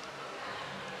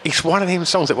 It's one of them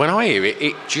songs that when I hear it,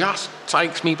 it just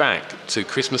takes me back to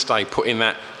Christmas Day putting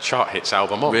that chart hits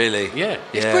album on. Really? Yeah.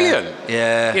 It's brilliant.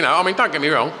 Yeah. You know, I mean, don't get me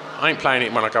wrong. I ain't playing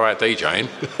it when I go out DJing.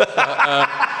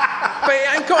 But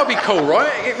it ain't got to be cool,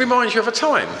 right? It reminds you of a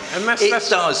time. And that's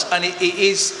does. And it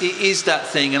is that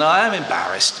thing. And I am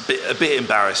embarrassed, a bit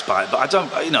embarrassed by it. But I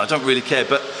don't really care.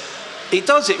 But it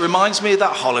does. It reminds me of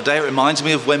that holiday. It reminds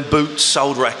me of when Boots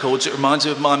sold records. It reminds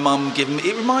me of my mum giving me...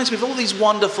 It reminds me of all these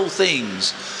wonderful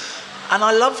things. And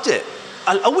I loved it.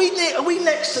 Are we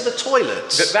next to the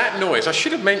toilets? That noise, I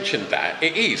should have mentioned that.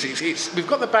 It is. It's we've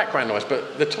got the background noise,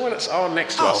 but the toilets are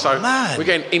next to us. So man. We're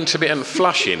getting intermittent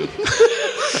flushing.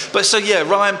 But so, yeah,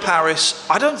 Ryan Paris,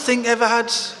 I don't think ever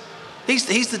had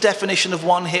He's the definition of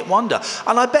one-hit wonder.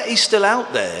 And I bet he's still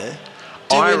out there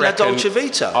doing La Dolce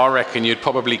Vita. I reckon you'd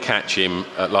probably catch him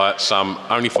at like some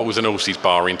Only Fools and Horses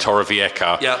bar in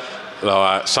Torrevieja. Yeah.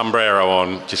 Like sombrero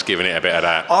on, just giving it a bit of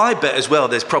that. I bet as well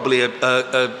there's probably a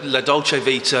La Dolce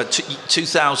Vita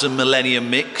 2000 Millennium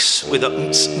mix with a...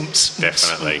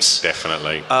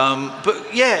 Definitely.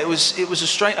 But yeah, it was a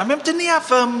strange... I remember, didn't he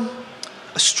have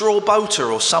a straw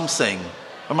boater or something?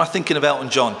 Or am I thinking of Elton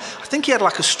John? I think he had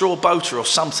like a straw boater or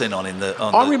something on the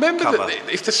I remember cover.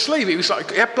 If the sleeve, it was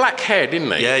like, he had black hair,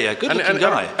 didn't he? Yeah, good looking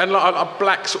guy. And like a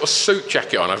black sort of suit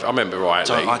jacket on, I remember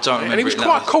rightly. I don't remember. And he was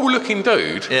quite a cool looking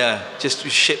dude. Yeah, just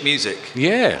shit music.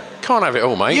 Yeah, can't have it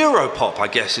all, mate. Europop, I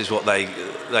guess, is what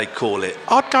they call it.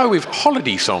 I'd go with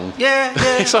holiday song. Yeah.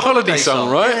 It's a holiday song,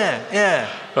 right? Yeah.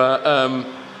 But,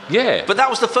 yeah. But that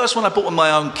was the first one I bought with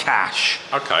my own cash.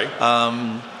 Okay.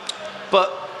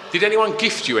 But... Did anyone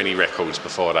gift you any records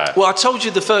before that? Well, I told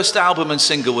you the first album and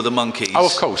single were the Monkees. Oh,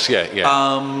 of course, yeah.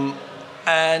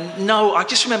 And no, I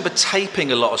just remember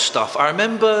taping a lot of stuff. I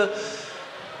remember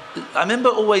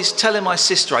always telling my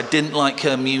sister I didn't like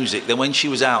her music. Then when she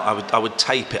was out, I would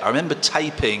tape it. I remember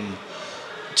taping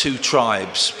Two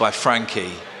Tribes by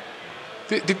Frankie.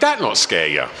 Did that not scare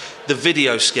you? The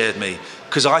video scared me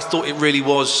because I thought it really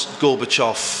was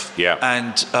Gorbachev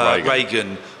and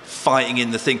Reagan fighting in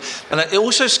the thing. And it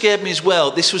also scared me as well.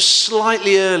 This was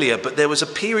slightly earlier, but there was a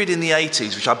period in the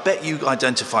 80s, which I bet you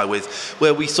identify with,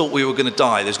 where we thought we were going to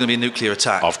die. There's going to be a nuclear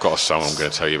attack. I've got a song I'm going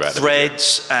to tell you about.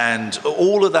 Threads and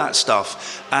all of that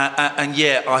stuff. And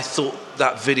yeah, I thought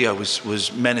that video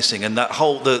was menacing. And that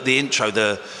whole, the intro,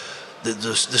 the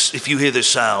if you hear this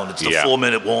sound, it's the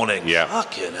 4-minute warning. Yeah.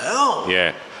 Fucking hell.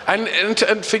 Yeah. And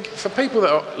for people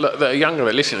that are younger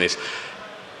that listen to this,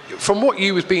 from what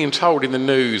you was being told in the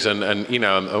news and you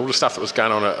know, and all the stuff that was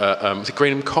going on at was it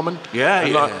Greenham Common? Yeah.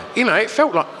 Like, you know, it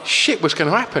felt like shit was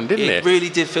going to happen, didn't it? It really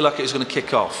did feel like it was going to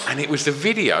kick off. And it was the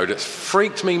video that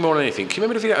freaked me more than anything. Can you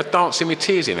remember the video of Dancing with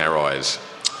Tears in Our Eyes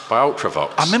by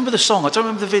Ultravox? I remember the song. I don't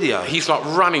remember the video. He's like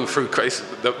running through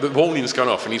the warning's gone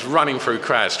off and he's running through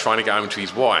crowds trying to get home to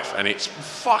his wife, and it's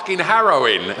fucking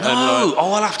harrowing. No.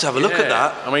 I'll have to have a look at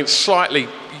that. I mean, slightly...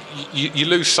 You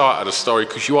lose sight of the story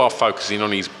because you are focusing on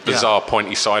these bizarre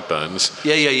pointy sideburns.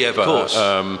 Yeah, of course.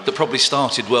 That probably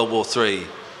started World War III.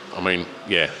 I mean,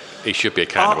 yeah, he should be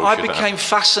accountable. I became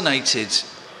fascinated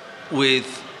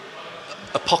with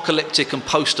apocalyptic and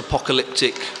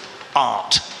post-apocalyptic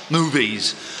art,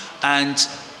 movies, and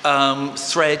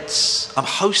Threads.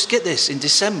 Get this, in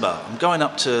December, I'm going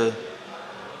up to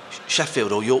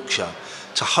Sheffield or Yorkshire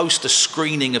to host a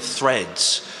screening of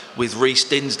Threads with Rhys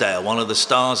Dinsdale, one of the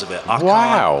stars of it.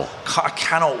 I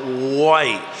cannot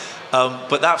wait.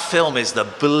 But that film is the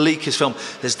bleakest film.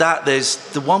 There's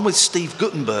the one with Steve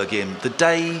Guttenberg in, The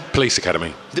Day... Police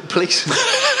Academy. The Police...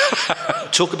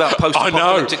 Talk about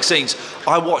post-apocalyptic scenes.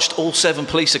 I watched all 7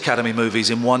 Police Academy movies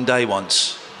in one day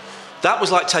once. That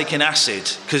was like taking acid,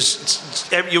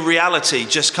 because your reality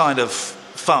just kind of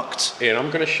fucked. Ian,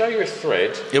 I'm going to show you a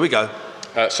thread. Here we go.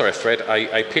 A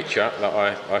picture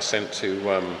that I sent to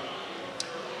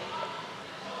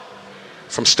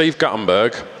from Steve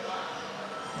Guttenberg.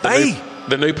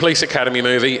 The new Police Academy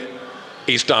movie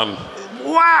is done.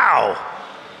 Wow!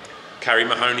 Carrie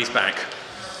Mahoney's back.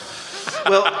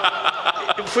 Well,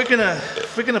 if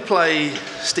we're gonna play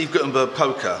Steve Guttenberg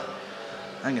poker,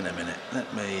 hang on a minute.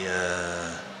 Let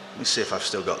me see if I've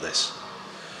still got this.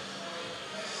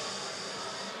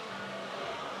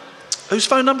 Whose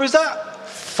phone number is that?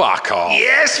 Fuck off.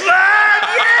 Yes, man!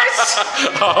 Yes!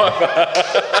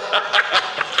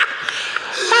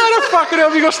 How the fucking hell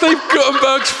have you got Steve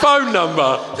Guttenberg's phone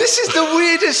number? This is the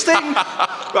weirdest thing.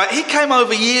 Right, he came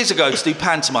over years ago to do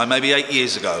pantomime, maybe 8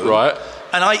 years ago. Right.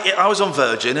 And I was on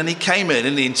Virgin, and he came in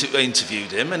and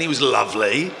interviewed him, and he was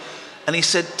lovely. And he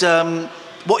said,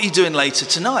 what are you doing later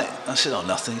tonight? I said, oh,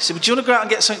 nothing. He said, well, do you want to go out and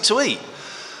get something to eat?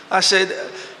 I said,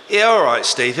 yeah, all right,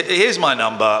 Steve, here's my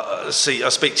number. I'll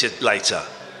speak to you later.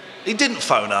 He didn't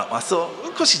phone up. I thought,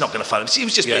 of course he's not going to phone up. He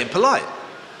was just being polite.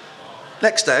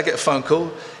 Next day, I get a phone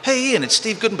call. Hey, Ian, it's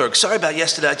Steve Guttenberg. Sorry about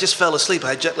yesterday. I just fell asleep. I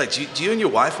had jet lag. Do you and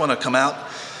your wife want to come out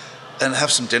and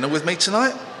have some dinner with me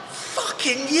tonight?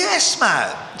 Fucking yes,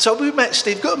 man. So we met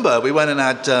Steve Guttenberg. We went and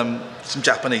had some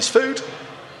Japanese food.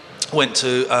 Went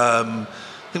to, I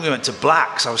think we went to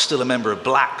Black's. I was still a member of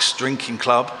Black's drinking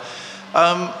club.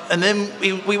 And then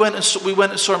we went and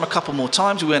saw him a couple more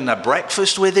times. We went and had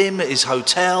breakfast with him at his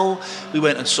hotel. We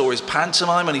went and saw his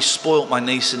pantomime, and he spoilt my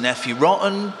niece and nephew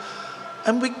rotten.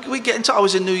 And we get into... I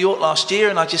was in New York last year,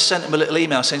 and I just sent him a little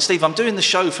email saying, Steve, I'm doing the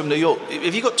show from New York.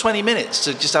 Have you got 20 minutes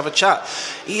to just have a chat?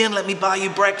 Ian, let me buy you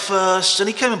breakfast. And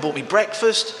he came and bought me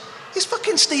breakfast. It's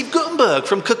fucking Steve Guttenberg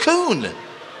from Cocoon.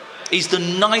 He's the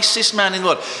nicest man in the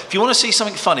world. If you want to see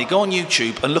something funny, go on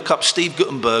YouTube and look up Steve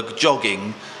Guttenberg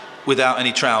jogging without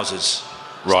any trousers.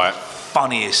 Right. It's the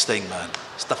funniest thing, man.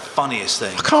 It's the funniest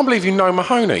thing. I can't believe you know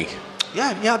Mahoney.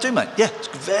 Yeah, I do, mate. Yeah, it's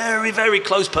a very, very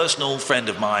close personal friend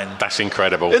of mine. That's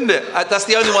incredible. Isn't it? That's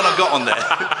the only one I've got on there.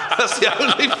 That's the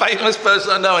only famous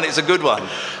person I know, and it's a good one.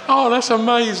 Oh, that's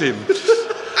amazing.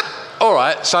 All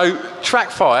right, so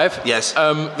track 5. Yes.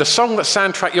 The song that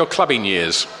soundtracked your clubbing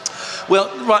years.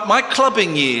 Well, right, my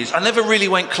clubbing years, I never really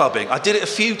went clubbing. I did it a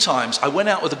few times. I went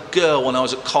out with a girl when I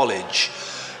was at college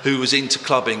who was into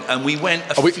clubbing, and we went...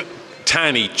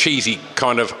 Tanny, cheesy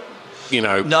kind of...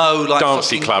 no, like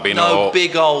dancey clubbing, no,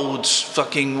 big old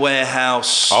fucking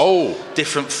warehouse. Oh,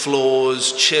 different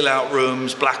floors, chill out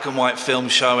rooms, black and white film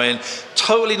showing.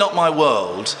 Totally not my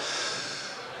world.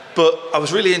 But I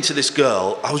was really into this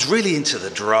girl. I was really into the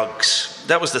drugs.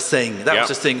 That was the thing. That was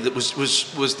the thing that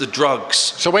was the drugs.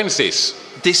 So when's this?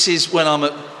 This is when I'm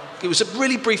at. It was a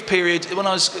really brief period when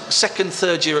I was second,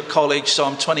 third year at college, so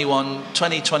I'm 21,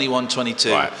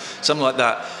 22, right. Something like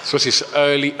that. So what's this,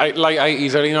 late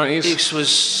 80s, early 90s? This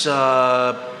was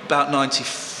about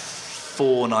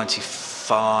 94,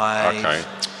 95. Okay.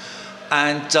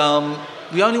 And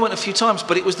we only went a few times,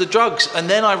 but it was the drugs. And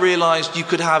then I realised you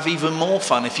could have even more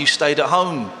fun if you stayed at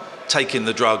home taking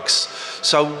the drugs.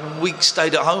 So we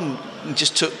stayed at home and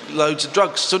just took loads of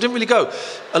drugs. So I didn't really go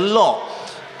a lot.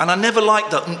 And I never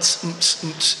liked that.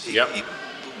 Yep. It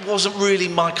wasn't really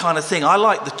my kind of thing. I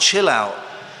like the chill out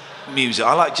music.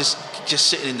 I like just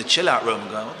sitting in the chill out room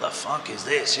and going, what the fuck is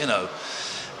this,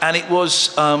 And it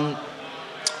was on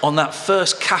that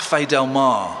first Cafe Del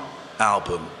Mar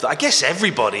album that I guess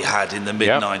everybody had in the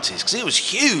mid-90s because it was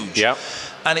huge. Yep.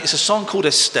 And it's a song called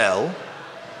Estelle.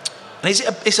 And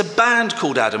it's a band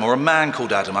called Adam or a man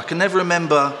called Adam. I can never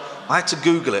remember. I had to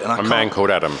Google it. And a man called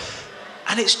Adam.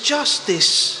 And it's just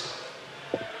this...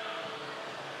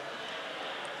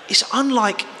 It's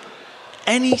unlike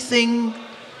anything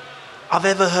I've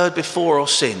ever heard before or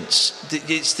since.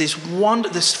 It's this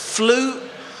flute,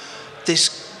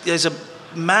 there's a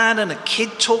man and a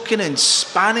kid talking in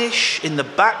Spanish in the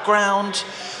background.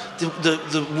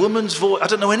 The woman's voice, I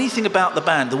don't know anything about the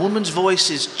band. The woman's voice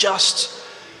is just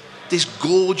this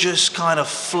gorgeous kind of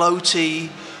floaty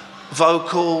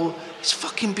vocal. It's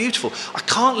fucking beautiful. I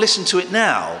can't listen to it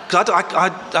now because I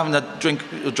haven't had drink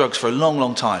or drugs for a long,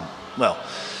 long time. Well,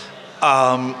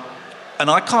 and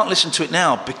I can't listen to it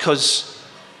now because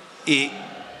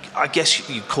I guess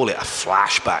you'd call it a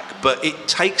flashback, but it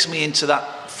takes me into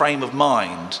that frame of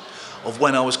mind of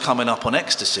when I was coming up on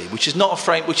ecstasy, which is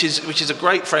a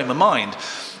great frame of mind,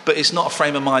 but it's not a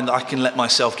frame of mind that I can let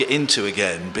myself get into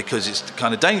again because it's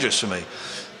kind of dangerous for me.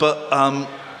 But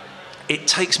it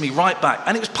takes me right back.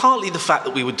 And it was partly the fact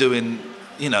that we were doing,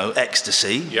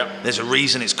 ecstasy. Yep. There's a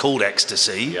reason it's called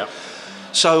ecstasy. Yep.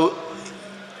 So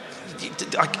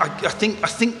I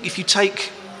think if you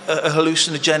take a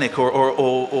hallucinogenic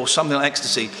or something like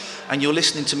ecstasy and you're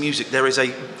listening to music, there is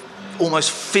a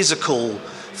almost physical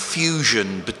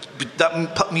fusion, but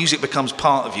that music becomes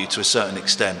part of you to a certain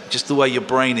extent, just the way your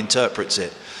brain interprets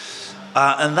it.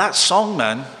 And that song,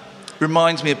 man,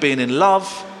 reminds me of being in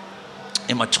love.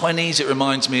 In my 20s, it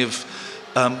reminds me of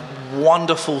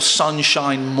wonderful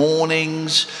sunshine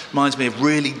mornings, reminds me of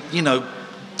really,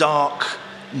 dark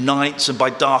nights, and by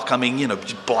dark I mean,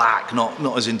 black,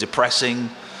 not as in depressing.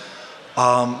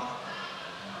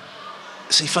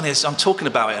 See, funny, I'm talking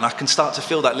about it and I can start to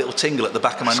feel that little tingle at the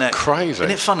back of my neck. Crazy.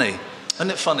 Isn't it funny?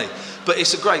 But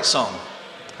it's a great song.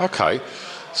 Okay.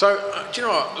 So, do you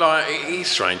know what, like, it is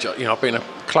strange. I've been a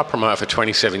club promoter for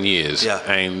 27 years,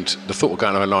 and the thought of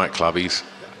going to a nightclub is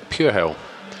pure hell.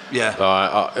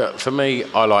 Yeah. For me,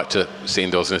 I like to sit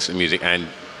indoors and listen to music and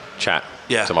chat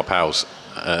to my pals.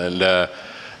 And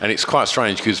it's quite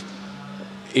strange because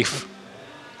if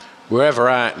wherever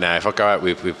at now, if I go out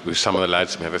with some of the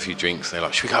lads and we have a few drinks, they're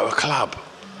like, should we go to a club?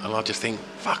 And I just think,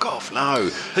 fuck off, no.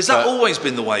 Has that always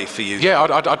been the way for you? Yeah,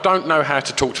 I don't know how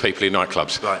to talk to people in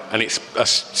nightclubs. Right. And it's a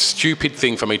stupid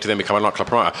thing for me to then become a nightclub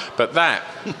promoter. But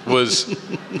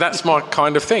that's my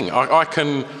kind of thing.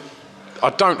 I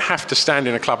don't have to stand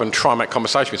in a club and try and make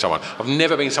conversation with someone. I've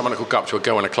never been someone that could go up to a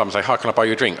girl in a club and say, hi, can I buy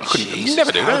you a drink? I couldn't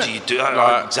never do that. How do you do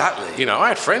that? Exactly. I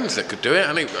had friends that could do it,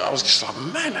 and I was just like,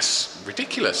 man, that's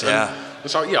ridiculous. Yeah. And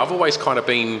so, I've always kind of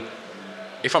been...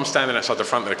 If I'm standing outside the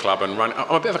front of the club and running,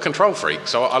 I'm a bit of a control freak,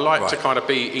 so I like to kind of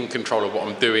be in control of what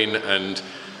I'm doing and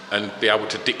be able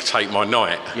to dictate my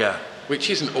night. Yeah. Which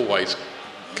isn't always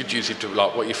conducive to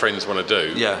like what your friends want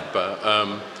to do. Yeah. But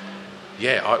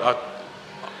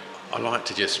I like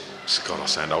to just, God, I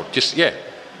sound old. Just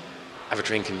have a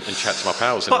drink and chat to my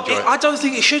pals and But enjoy it. I don't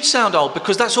think it should sound old,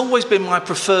 because that's always been my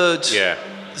preferred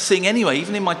thing anyway.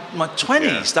 Even in my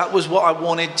 20s, that was what I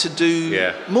wanted to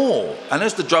do more. And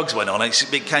as the drugs went on, it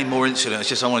became more insular. It's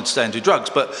just I wanted to stay and do drugs.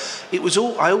 But it was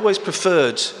I always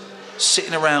preferred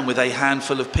sitting around with a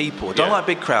handful of people. I don't like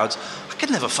big crowds. I could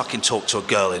never fucking talk to a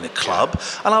girl in a club.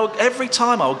 And every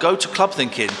time I would go to a club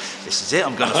thinking, this is it,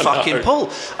 I'm going to fucking pull.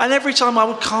 And every time I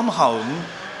would come home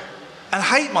and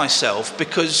hate myself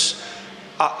because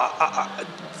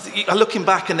looking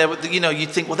back, and you'd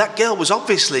think, well, that girl was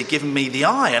obviously giving me the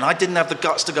eye, and I didn't have the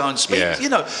guts to go and speak. Yeah. You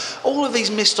know, all of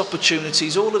these missed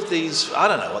opportunities, all of these, I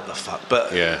don't know what the fuck,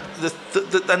 but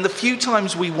and the few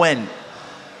times we went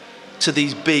to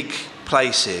these big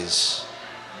places,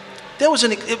 they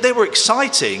were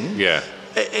exciting. Yeah.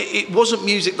 It wasn't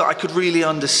music that I could really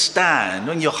understand.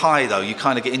 When you're high, though, you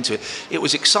kind of get into it. It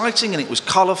was exciting and it was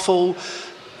colourful.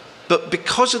 But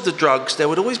because of the drugs, there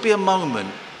would always be a moment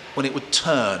when it would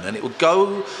turn, and it would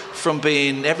go from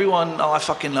being everyone, oh, I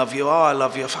fucking love you, oh, I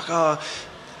love you, fuck, oh.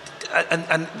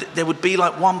 And there would be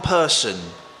like one person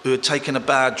who had taken a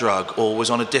bad drug or was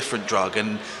on a different drug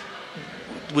and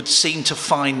would seem to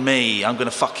find me, I'm going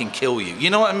to fucking kill you. You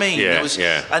know what I mean?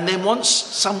 Yeah, And then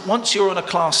once you're on a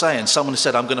Class A and someone has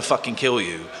said, I'm going to fucking kill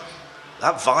you,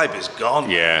 that vibe is gone.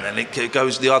 Yeah. And it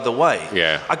goes the other way.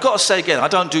 Yeah. I've got to say again, I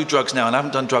don't do drugs now, and I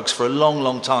haven't done drugs for a long,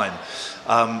 long time.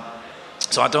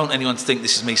 So I don't want anyone to think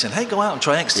this is me saying, hey, go out and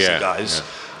try ecstasy, guys.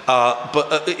 Yeah.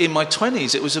 But in my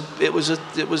 20s, it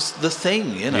was the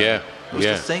thing, you know. Yeah. It was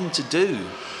the thing to do.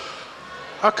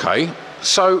 Okay.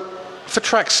 So for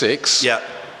track 6... Yeah.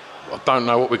 I don't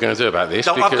know what we're going to do about this.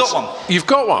 No, I've got one. You've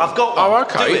got one? I've got one. Oh,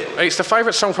 okay. Do it. It's the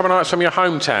favourite song from a night from your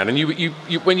hometown. And you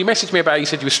when you messaged me about it, you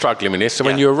said you were struggling with this. So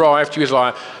when you arrived, you was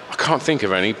like, I can't think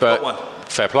of any, but got one.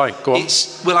 Fair play. Go on.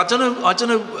 Well, I don't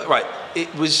know. Right.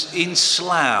 It was in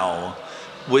Slough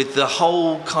with the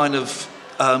whole kind of,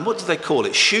 what do they call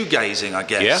it? Shoegazing, I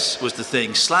guess, was the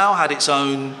thing. Slough had its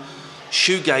own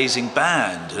shoegazing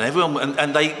band, and everyone,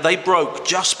 and they broke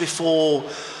just before.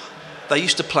 They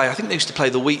used to play, I think they used to play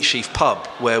the Wheatsheaf pub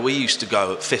where we used to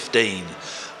go at 15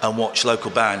 and watch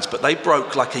local bands, but they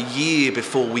broke like a year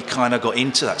before we kind of got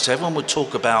into that. So everyone would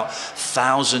talk about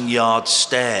 1,000 Yard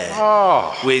Stare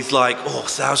with like,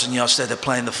 1,000 Yard Stare, they're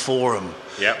playing the Forum.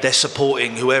 Yep. They're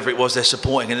supporting whoever it was they're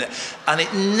supporting. And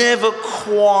it never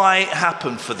quite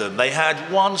happened for them. They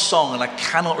had one song, and I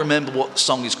cannot remember what the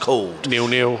song is called.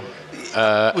 Nil.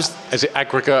 Is it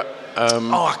Aggregate?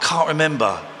 I can't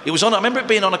remember. It was on. I remember it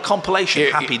being on a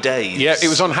compilation, Happy Days. Yeah, it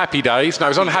was on Happy Days. No, it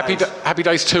was on Happy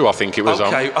Days 2, I think it was on.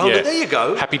 Okay. Oh, but there you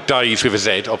go. Happy Days with a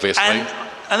Z, obviously.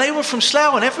 And they were from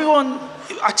Slough, and everyone.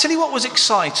 I tell you what was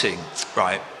exciting,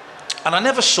 right? And I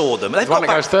never saw them. They've one that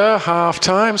goes the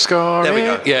half-time score. There we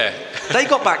go. Yeah. They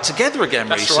got back together again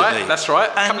recently. That's right.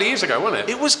 A couple of years ago, wasn't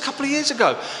it? It was a couple of years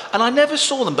ago, and I never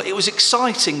saw them, but it was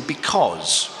exciting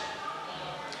because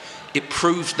it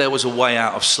proved there was a way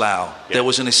out of Slough. Yeah. There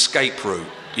was an escape route,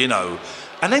 you know.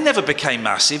 And they never became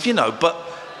massive, you know, but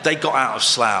they got out of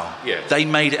Slough. Yeah. They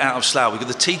made it out of Slough. We got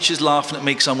the teachers laughing at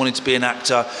me because I wanted to be an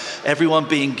actor. Everyone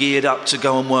being geared up to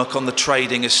go and work on the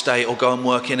trading estate or go and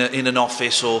work in an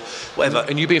office or whatever.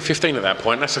 And you being 15 at that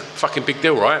point, that's a fucking big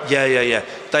deal, right? Yeah.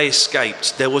 They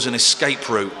escaped. There was an escape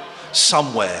route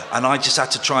somewhere, and I just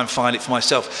had to try and find it for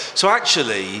myself. So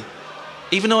actually,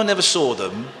 even though I never saw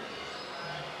them,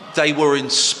 they were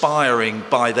inspiring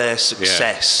by their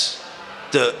success.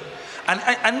 Yeah. And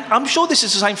I'm sure this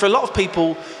is the same for a lot of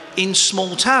people in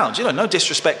small towns. You know, no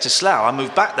disrespect to Slough. I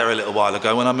moved back there a little while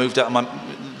ago when I moved out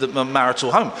of my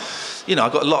marital home. You know, I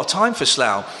got a lot of time for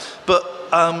Slough. But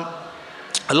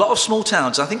a lot of small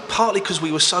towns, I think partly because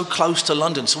we were so close to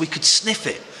London, so we could sniff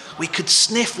it. We could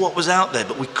sniff what was out there,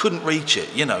 but we couldn't reach it.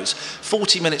 You know, it's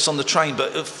 40 minutes on the train,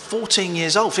 but at 15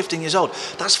 years old,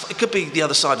 it could be the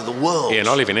other side of the world. Yeah, and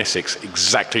I live in Essex,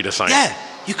 exactly the same. Yeah,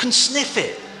 you can sniff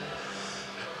it.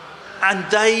 And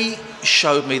they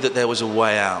showed me that there was a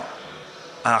way out.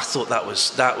 And I thought that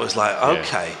was like,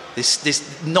 okay,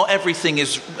 this not everything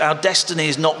is, our destiny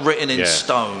is not written in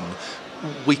stone.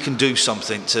 We can do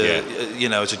something to, you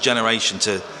know, as a generation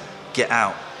to get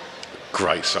out.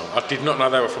 Great song. I did not know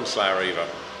they were from Slough either.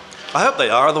 I hope they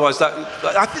are, otherwise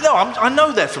I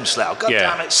know they're from Slough. God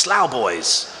damn it, Slough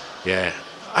boys. Yeah.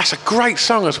 That's a great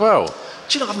song as well.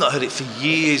 Do you know, I've not heard it for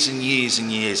years and years and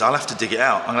years. I'll have to dig it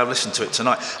out. I'm going to listen to it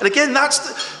tonight. And again,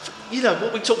 that's, you know,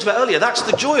 what we talked about earlier, that's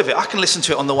the joy of it. I can listen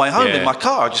to it on the way home in my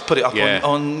car. I just put it up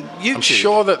on YouTube. I'm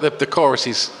sure that the chorus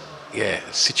is,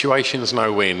 situations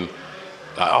no win.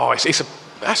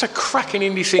 That's a cracking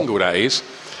indie single, that is.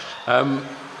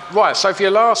 Right, so for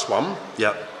your last one,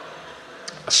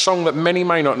 a song that many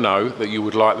may not know that you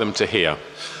would like them to hear.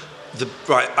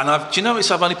 Right, and do you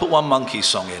notice I've only put one Monkees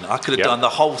song in? I could have done the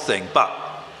whole thing, but...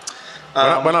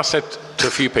 When I said to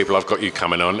a few people, I've got you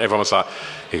coming on, everyone was like,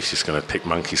 he's just going to pick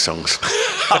Monkey songs.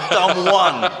 I've done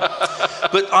one.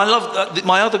 But I loved...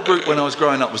 my other group when I was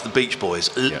growing up was the Beach Boys.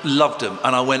 Loved them.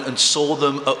 And I went and saw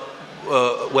them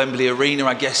at Wembley Arena,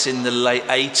 I guess, in the late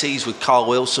 80s with Carl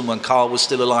Wilson, when Carl was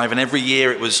still alive. And every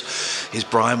year it was, is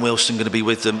Brian Wilson going to be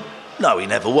with them? No, he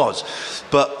never was.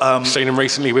 But seen him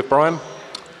recently with Brian?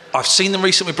 I've seen them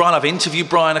recently with Brian. I've interviewed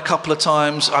Brian a couple of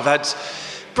times. I've had...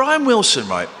 Brian Wilson,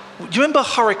 right? Do you remember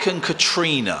Hurricane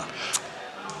Katrina?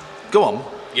 Go on.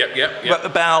 Yep.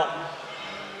 About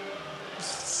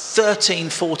 13,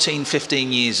 14,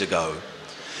 15 years ago.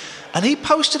 And he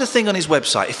posted a thing on his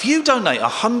website. If you donate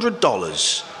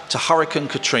 $100 to Hurricane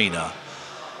Katrina,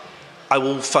 I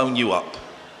will phone you up.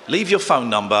 Leave your phone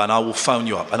number and I will phone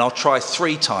you up. And I'll try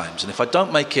 3 times. And if I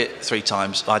don't make it 3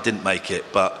 times, I didn't make it.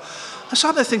 But I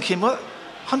started there thinking, well,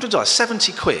 $100,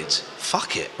 70 quid.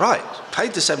 Fuck it. Right.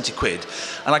 Paid the 70 quid.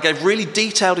 And I gave really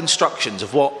detailed instructions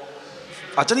of what,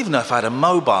 I don't even know if I had a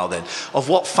mobile then, of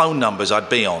what phone numbers I'd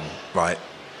be on, right?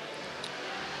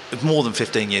 More than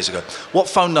 15 years ago. What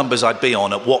phone numbers I'd be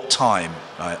on at what time,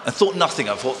 right? And thought nothing.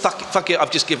 I thought, fuck it,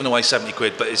 I've just given away 70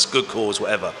 quid, but it's good cause,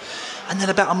 whatever. And then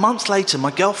about a month later,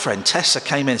 my girlfriend, Tessa,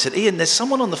 came in and said, Ian, there's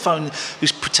someone on the phone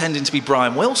who's pretending to be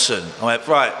Brian Wilson. I went,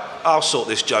 right, I'll sort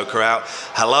this joker out.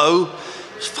 Hello?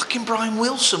 Fucking Brian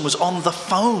Wilson was on the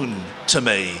phone to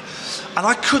me. And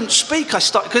I couldn't speak. I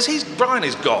started, because Brian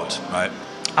is God, right?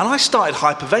 And I started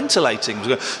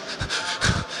hyperventilating.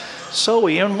 So,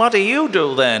 Ian, what do you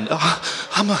do then?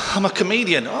 Oh, I'm a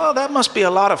comedian. Oh, that must be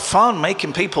a lot of fun,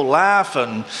 making people laugh.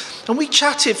 And we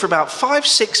chatted for about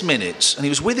 5-6 minutes, and he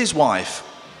was with his wife.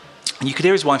 And you could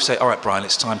hear his wife say, all right, Brian,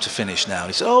 it's time to finish now.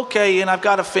 And he said, okay, Ian, I've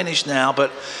got to finish now,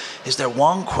 but is there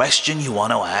one question you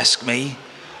want to ask me?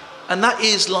 And that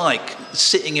is like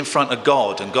sitting in front of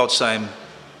God and God saying,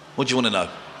 what do you want to know?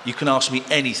 You can ask me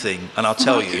anything and I'll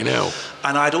tell you.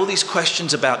 And I had all these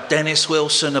questions about Dennis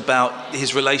Wilson, about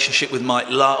his relationship with Mike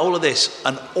Love, all of this.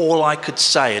 And all I could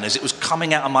say, and as it was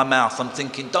coming out of my mouth, I'm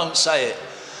thinking, don't say it.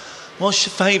 What's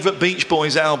your favourite Beach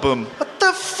Boys album? What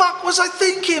the fuck was I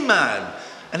thinking, man?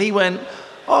 And he went,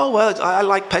 oh, well, I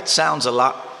like Pet Sounds a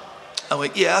lot. I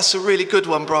went, yeah, that's a really good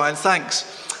one, Brian,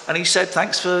 thanks. And he said,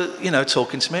 thanks for,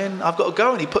 talking to me, and I've got to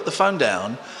go. And he put the phone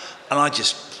down, and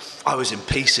I was in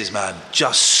pieces, man,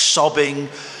 just sobbing,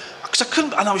 because I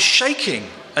couldn't, and I was shaking.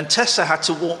 And Tessa had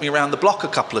to walk me around the block a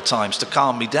couple of times to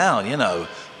calm me down,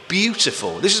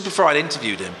 Beautiful. This is before I'd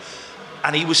interviewed him.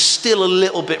 And he was still a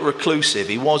little bit reclusive.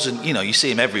 He wasn't, you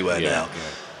see him everywhere now. Yeah.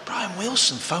 Brian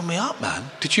Wilson phoned me up,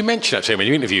 man. Did you mention that to him when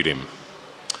you interviewed him?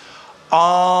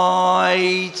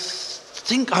 I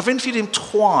think I've interviewed him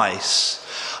twice.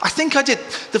 I think I did.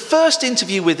 The first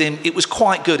interview with him, it was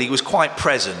quite good. He was quite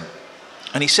present.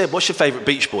 And he said, what's your favourite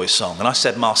Beach Boys song? And I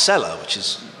said, Marcella, which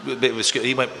is a bit of a...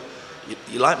 He went,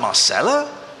 you like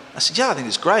Marcella? I said, yeah, I think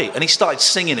it's great. And he started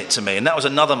singing it to me. And that was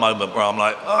another moment where I'm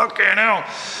like, okay, now.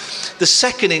 The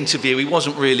second interview, he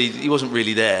wasn't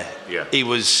really there. Yeah. It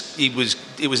was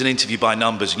an interview by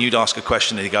numbers. And you'd ask a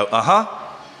question and he'd go,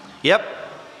 yep,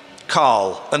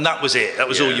 Carl. And that was it. That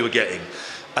was all you were getting.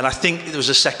 And I think there was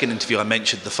a second interview I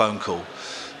mentioned the phone call.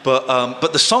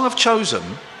 But the song I've chosen,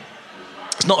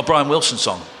 it's not a Brian Wilson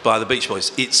song by the Beach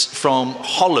Boys. It's from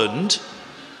Holland,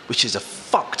 which is a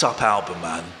fucked up album,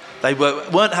 man. They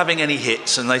weren't having any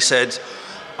hits, and they said,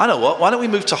 I know what, why don't we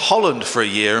move to Holland for a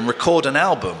year and record an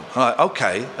album? I'm like,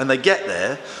 okay. And they get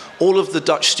there, all of the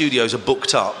Dutch studios are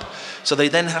booked up, so they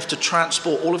then have to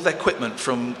transport all of their equipment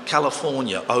from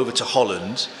California over to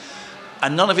Holland,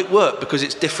 and none of it worked because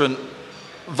it's different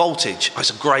voltage. It's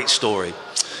a great story.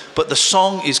 But the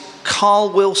song is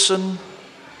Carl Wilson,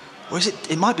 or is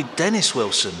it might be Dennis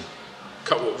Wilson.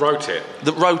 Wrote it?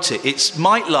 That wrote it. It's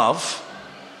Mike Love.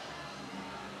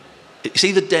 It's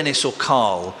either Dennis or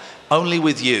Carl, Only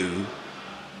With You.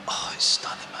 Oh, it's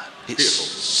stunning, man. It's beautiful.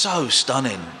 So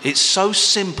stunning. It's so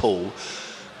simple.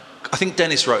 I think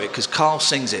Dennis wrote it because Carl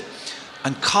sings it.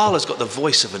 And Carl has got the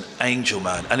voice of an angel,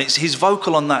 man. And it's his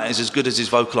vocal on that is as good as his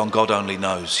vocal on God Only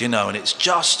Knows, and it's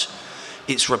just,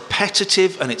 it's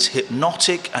repetitive and it's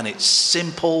hypnotic and it's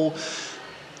simple.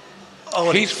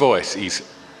 Oh, his voice is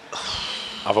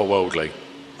otherworldly.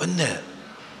 Isn't it?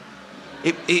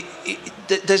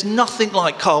 There's nothing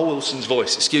like Carl Wilson's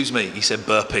voice. Excuse me, he said,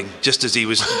 burping, just as he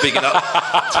was bigging up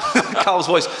Carl's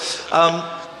voice.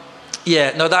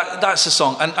 That's a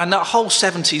song. And that whole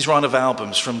 70s run of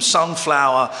albums, from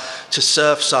Sunflower to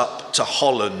Surf's Up to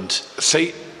Holland.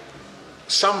 See,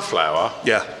 Sunflower...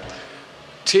 Yeah.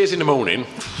 Tears in the Morning.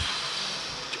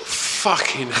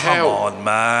 Fucking hell. Come on,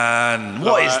 man.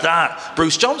 What is that?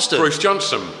 Bruce Johnston? Bruce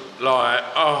Johnston.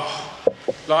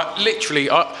 Literally,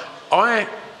 I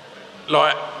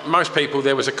like most people,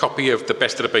 there was a copy of the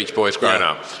best of the Beach Boys growing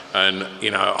up. And,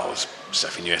 I was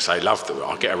surfing USA, loved it.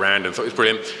 I get around and thought it was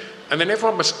brilliant. And then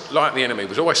everyone was, like The Enemy,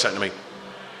 was always saying to me,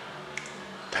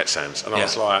 Pet Sounds. And I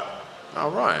was like,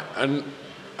 oh, right. And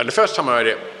the first time I heard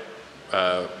it,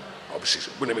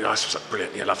 obviously, wouldn't it be nice? I was like,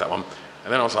 brilliant, yeah, I love that one.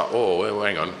 And then I was like, oh, well,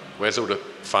 hang on, where's all the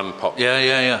fun pop?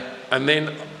 Yeah. And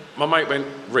then my mate went,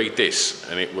 read this,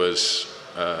 and it was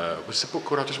the book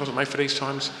called I Just Wasn't Made for These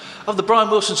Times? Of the Brian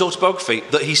Wilson's autobiography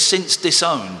that he's since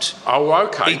disowned. Oh,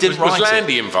 okay. He didn't write it. Was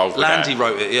Landy involved with that? Landy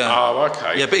wrote it, yeah. Oh,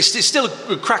 okay. Yeah, but it's still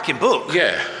a cracking book.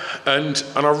 Yeah, and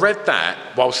I read that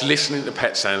whilst listening to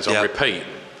Pet Sounds on repeat,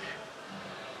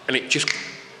 and it just...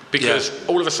 Because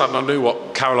all of a sudden I knew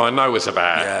what Caroline No was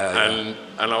about, and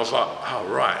I was like, oh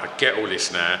right, I get all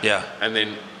this now. Yeah. And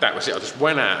then that was it. I just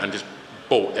went out and just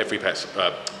bought every Pet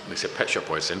Shop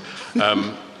Boys then,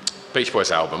 Beach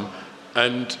Boys album,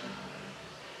 and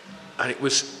it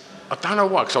was, I don't know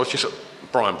why, because I was just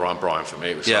Brian for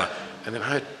me. It was like, and then I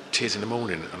heard Tears in the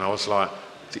Morning, and I was like,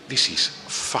 this is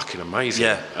fucking amazing.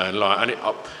 Yeah. And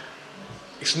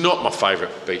it's not my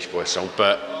favourite Beach Boys song,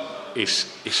 but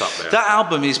it's up there. That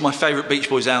album is my favourite Beach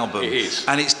Boys album. It is.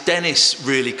 And it's Dennis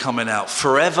really coming out.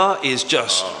 Forever is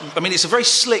just... I mean, it's a very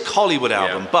slick Hollywood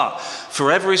album, but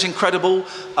Forever is incredible.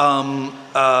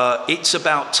 It's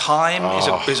About Time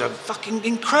is a fucking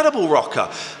incredible rocker.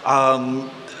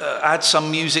 Add Some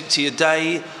Music to Your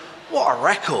Day. What a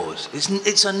record.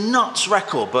 It's a nuts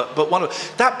record, but one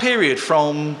of... That period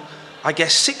from... I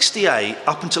guess 68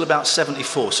 up until about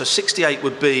 74. So 68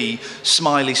 would be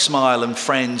Smiley Smile and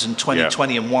Friends and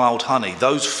 2020 and Wild Honey.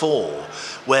 Those four,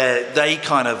 where they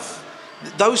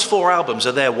those four albums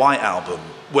are their White Album,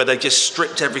 where they just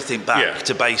stripped everything back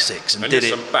to basics and did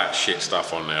it. And there's some batshit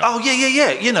stuff on there. Oh,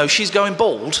 yeah. She's Going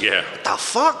Bald. Yeah. What the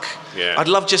fuck? Yeah. I'd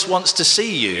Love Just Wants to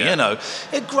See You,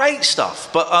 Great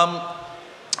stuff.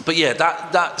 But yeah,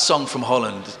 that song from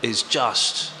Holland is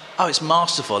just... Oh, it's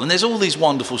masterful. And there's all these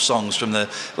wonderful songs from the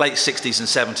late 60s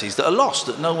and 70s that are lost,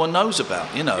 that no one knows about,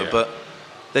 but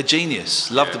they're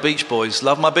genius. Love the Beach Boys.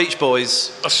 Love my Beach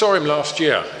Boys. I saw him last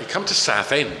year. He come to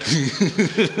Southend.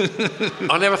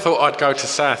 I never thought I'd go to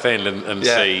Southend and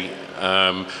see...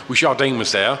 Jardine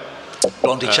was there.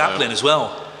 Blondie Chaplin as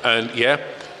well.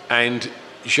 And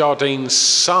Jardine's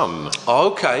son.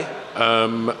 Oh, okay.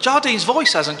 Jardine's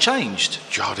voice hasn't changed.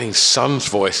 Jardine's son's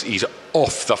voice is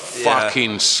off the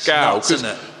fucking scale. Because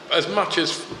as much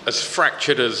as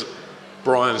fractured as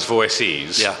Brian's voice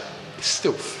is, it's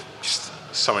still just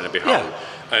something to behold.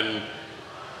 And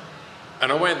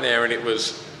I went there, and it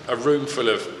was a room full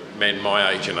of men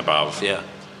my age and above. Yeah.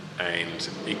 And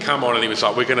he come on, and he was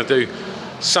like, "We're going to do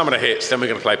some of the hits, then we're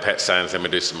going to play Pet Sounds, then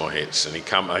we'll do some more hits." And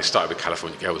they started with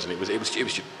California Girls, and it was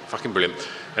just fucking brilliant.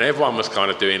 And everyone was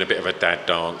kind of doing a bit of a dad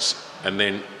dance, and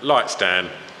then lights down,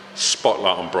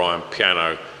 spotlight on Brian,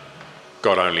 piano,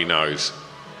 God only knows.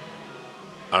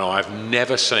 And I've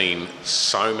never seen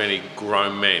so many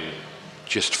grown men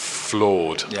just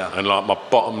floored. Yeah. And like my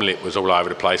bottom lip was all over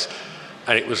the place.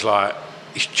 And it was like,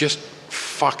 it's just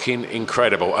fucking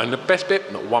incredible. And the best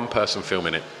bit, not one person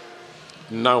filming it.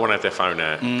 No one had their phone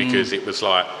out because it was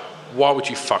like, why would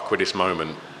you fuck with this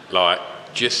moment? Like,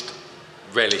 just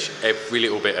relish every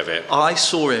little bit of it. I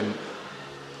saw him,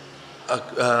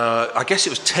 I guess it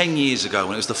was 10 years ago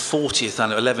when it was the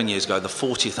 11 years ago, the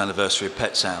 40th anniversary of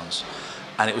Pet Sounds.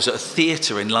 And it was at a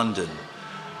theatre in London.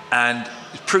 And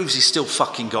it proves he's still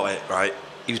fucking got it, right?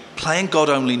 He was playing God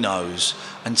Only Knows,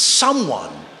 and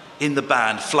someone in the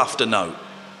band fluffed a note.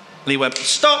 And he went,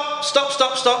 stop.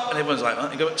 And everyone's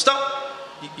like, he goes, stop.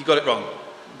 You got it wrong.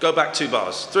 Go back 2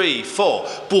 bars. 3, 4.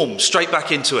 Boom, straight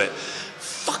back into it.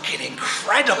 Fucking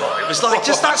incredible. It was like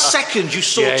just that second you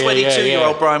saw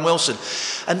 22-year-old Brian Wilson.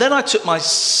 And then I took my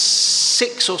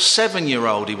 6 or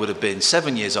 7-year-old, he would have been,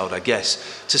 7 years old, I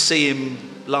guess, to see him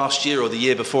last year or the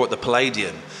year before at the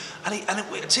Palladium. And I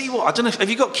tell you what, I don't know, have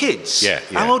you got kids? Yeah.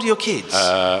 How old are your kids?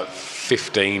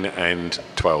 15 and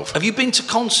 12. Have you been to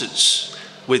concerts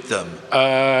with them?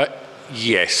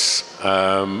 Yes.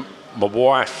 My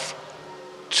wife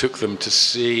took them to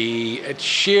see Ed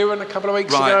Sheeran a couple of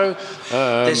weeks ago.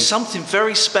 There's something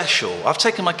very special. I've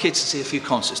taken my kids to see a few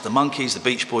concerts, the Monkees, the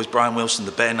Beach Boys, Brian Wilson,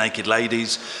 the Bare Naked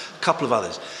Ladies, a couple of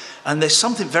others. And there's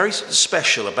something very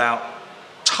special about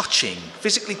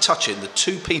physically touching the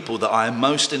two people that I am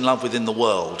most in love with in the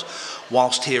world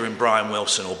whilst hearing Brian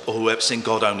Wilson or whoever sing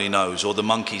God Only Knows, or the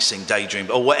Monkees sing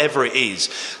Daydream, or whatever it is.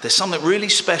 There's something really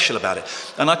special about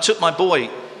it. And I took my boy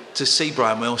to see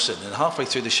Brian Wilson, and halfway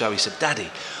through the show he said,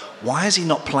 "Daddy, why is he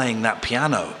not playing that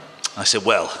piano?" I said,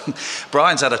 "Well,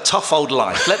 Brian's had a tough old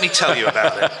life. Let me tell you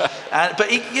about it." But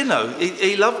he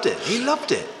loved it. He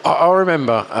loved it. I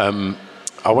remember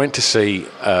I went to see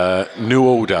New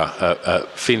Order at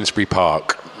Finsbury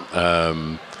Park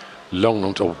long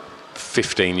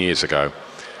 15 years ago,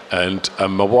 and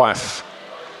my wife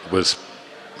was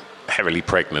heavily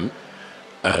pregnant,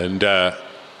 and they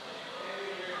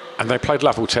played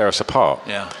Love Will Tear Us Apart.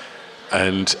 Yeah.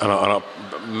 And I'm a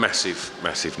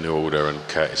massive New Order and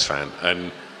Curtis fan,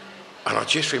 and I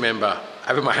just remember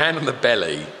having my hand on the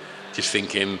belly, just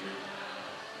thinking,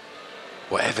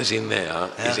 whatever's in there,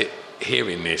 is it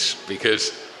hearing this?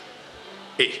 Because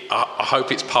I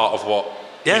hope it's part of what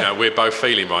we're both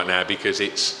feeling right now, because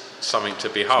it's something to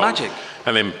behold. It's magic.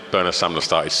 And then Bernard Sumner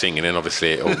started singing, and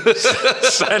obviously it all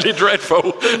sounded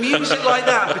dreadful. But music like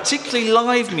that, particularly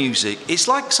live music, it's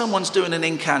like someone's doing an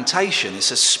incantation.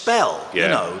 It's a spell, you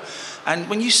know. And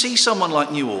when you see someone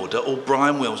like New Order or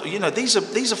Brian Wilson, these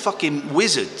are fucking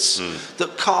wizards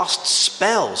that cast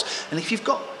spells. And if you've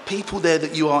got people there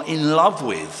that you are in love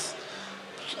with,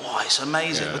 it's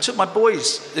amazing. I took my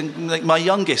boys, my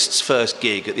youngest's first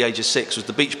gig at the age of 6 was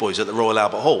the Beach Boys at the Royal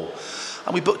Albert Hall.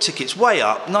 And we booked tickets way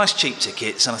up, nice cheap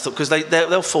tickets, and I thought, because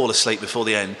they'll fall asleep before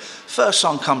the end. First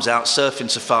song comes out, Surfing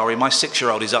Safari, my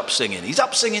 6-year-old is up singing. He's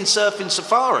up singing Surfing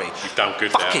Safari. You've done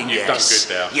good Fucking there. You've done good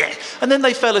there. Yeah. And then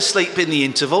they fell asleep in the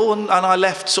interval, and I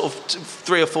left sort of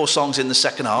 3 or 4 songs in the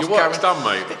second half. Your work's done,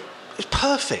 mate. It was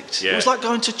perfect. Yeah. It was like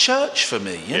going to church for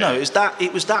me, you know.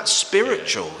 It was that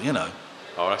spiritual, you know.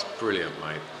 Oh, that's brilliant,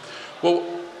 mate. Well,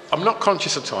 I'm not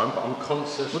conscious of time, but I'm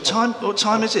conscious. What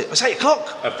time is it? It's 8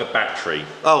 o'clock. Of the battery.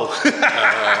 Oh.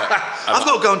 I've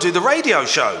got to go and do the radio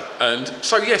show. And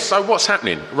so what's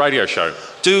happening? Radio show.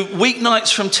 Do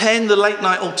weeknights from 10, the late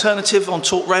night alternative on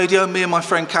Talk Radio. Me and my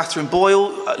friend Catherine Boyle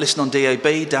listen on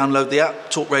DAB, download the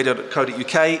app,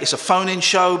 talkradio.co.uk. It's a phone-in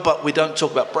show, but we don't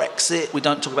talk about Brexit, we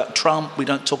don't talk about Trump, we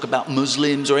don't talk about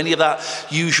Muslims or any of that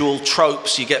usual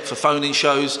tropes you get for phone-in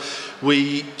shows.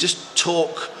 We just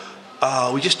talk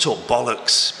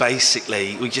bollocks,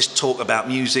 basically. We just talk about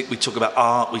music, we talk about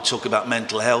art, we talk about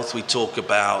mental health, we talk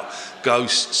about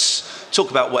ghosts,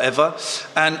 talk about whatever.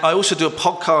 And I also do a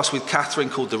podcast with Catherine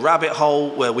called The Rabbit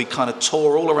Hole, where we kind of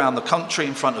tour all around the country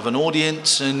in front of an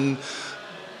audience and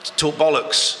talk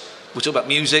bollocks. We talk about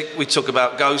music, we talk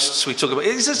about ghosts, we talk about...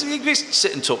 you just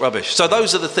sit and talk rubbish. So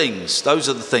those are the things.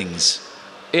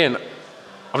 Ian,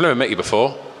 I've never met you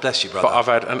before. Bless you, brother. But I've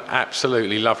had an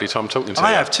absolutely lovely time talking to you.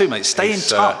 I have too, mate. Stay in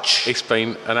touch. It's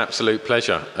been an absolute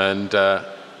pleasure. And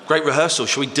great rehearsal.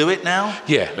 Shall we do it now?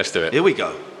 Yeah, let's do it. Here we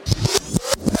go.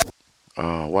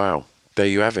 Oh, wow. There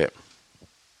you have it.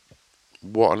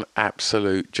 What an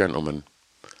absolute gentleman.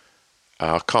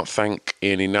 I can't thank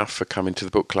Ian enough for coming to the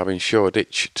Book Club in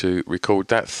Shoreditch to record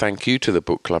that. Thank you to the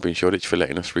Book Club in Shoreditch for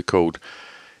letting us record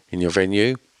in your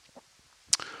venue.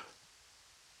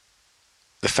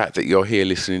 The fact that you're here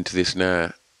listening to this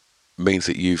now means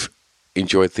that you've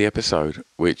enjoyed the episode,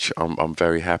 which I'm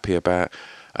very happy about.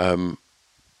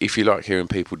 If you like hearing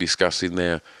people discussing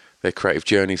their creative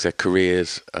journeys, their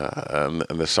careers, and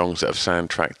the songs that have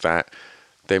soundtracked that,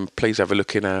 then please have a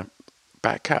look in our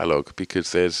back catalogue,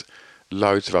 because there's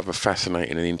loads of other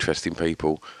fascinating and interesting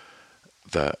people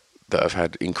that have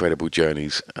had incredible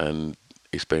journeys, and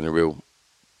it's been a real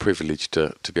privilege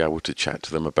to be able to chat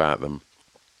to them about them.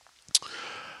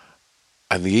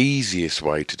 And the easiest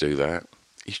way to do that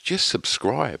is just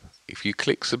subscribe. If you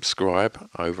click subscribe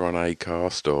over on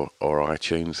Acast or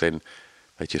iTunes, then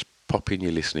they just pop in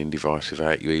your listening device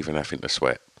without you even having to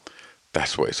sweat.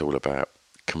 That's what it's all about.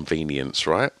 Convenience,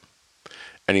 right?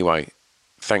 Anyway,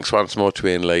 thanks once more to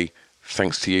Ian Lee.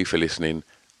 Thanks to you for listening,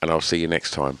 and I'll see you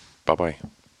next time. Bye-bye.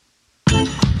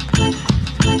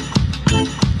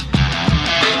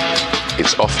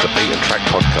 It's Off the Beaten Track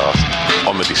podcast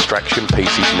on the Distraction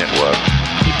Pieces Network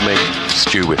with me,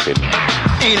 Stu Whiffen.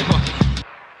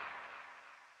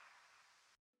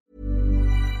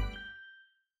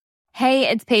 Hey,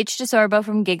 it's Paige DeSorbo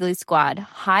from Giggly Squad.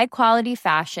 High quality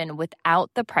fashion without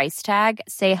the price tag.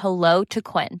 Say hello to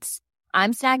Quince.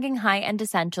 I'm snagging high-end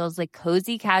essentials like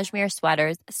cozy cashmere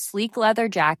sweaters, sleek leather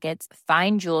jackets,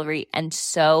 fine jewelry, and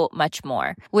so much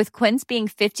more. With Quince being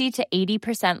 50 to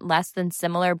 80% less than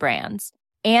similar brands.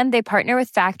 And they partner with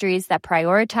factories that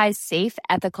prioritize safe,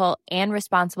 ethical, and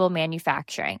responsible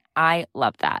manufacturing. I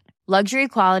love that. Luxury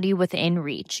quality within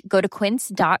reach. Go to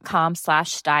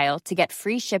quince.com/style to get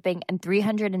free shipping and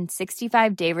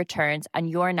 365-day returns on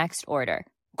your next order.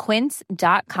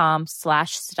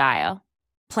 Quince.com/style.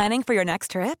 Planning for your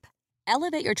next trip?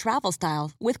 Elevate your travel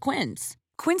style with Quince.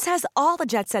 Quince has all the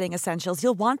jet-setting essentials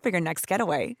you'll want for your next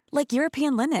getaway, like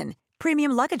European linen,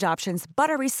 premium luggage options,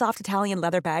 buttery soft Italian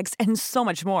leather bags, and so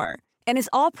much more. And is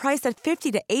all priced at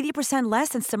 50 to 80% less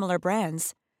than similar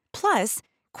brands. Plus,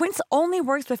 Quince only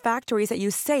works with factories that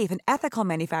use safe and ethical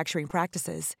manufacturing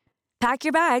practices. Pack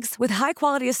your bags with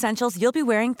high-quality essentials you'll be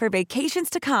wearing for vacations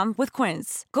to come with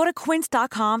Quince. Go to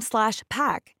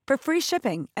quince.com/pack for free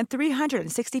shipping and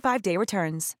 365-day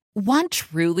returns. Want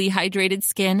truly hydrated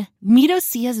skin? Meet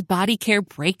Osea's Body Care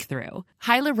Breakthrough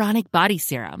Hyaluronic Body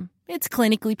Serum. It's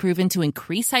clinically proven to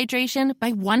increase hydration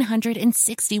by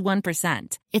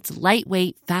 161%. It's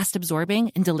lightweight,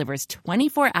 fast-absorbing, and delivers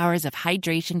 24 hours of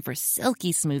hydration for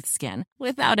silky smooth skin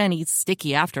without any sticky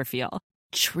afterfeel.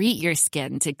 Treat your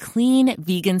skin to clean,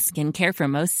 vegan skincare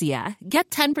from Osea. Get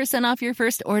 10% off your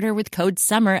first order with code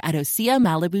SUMMER at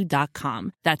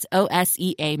OseaMalibu.com. That's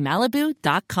OSEA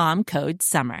Malibu.com, code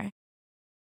SUMMER.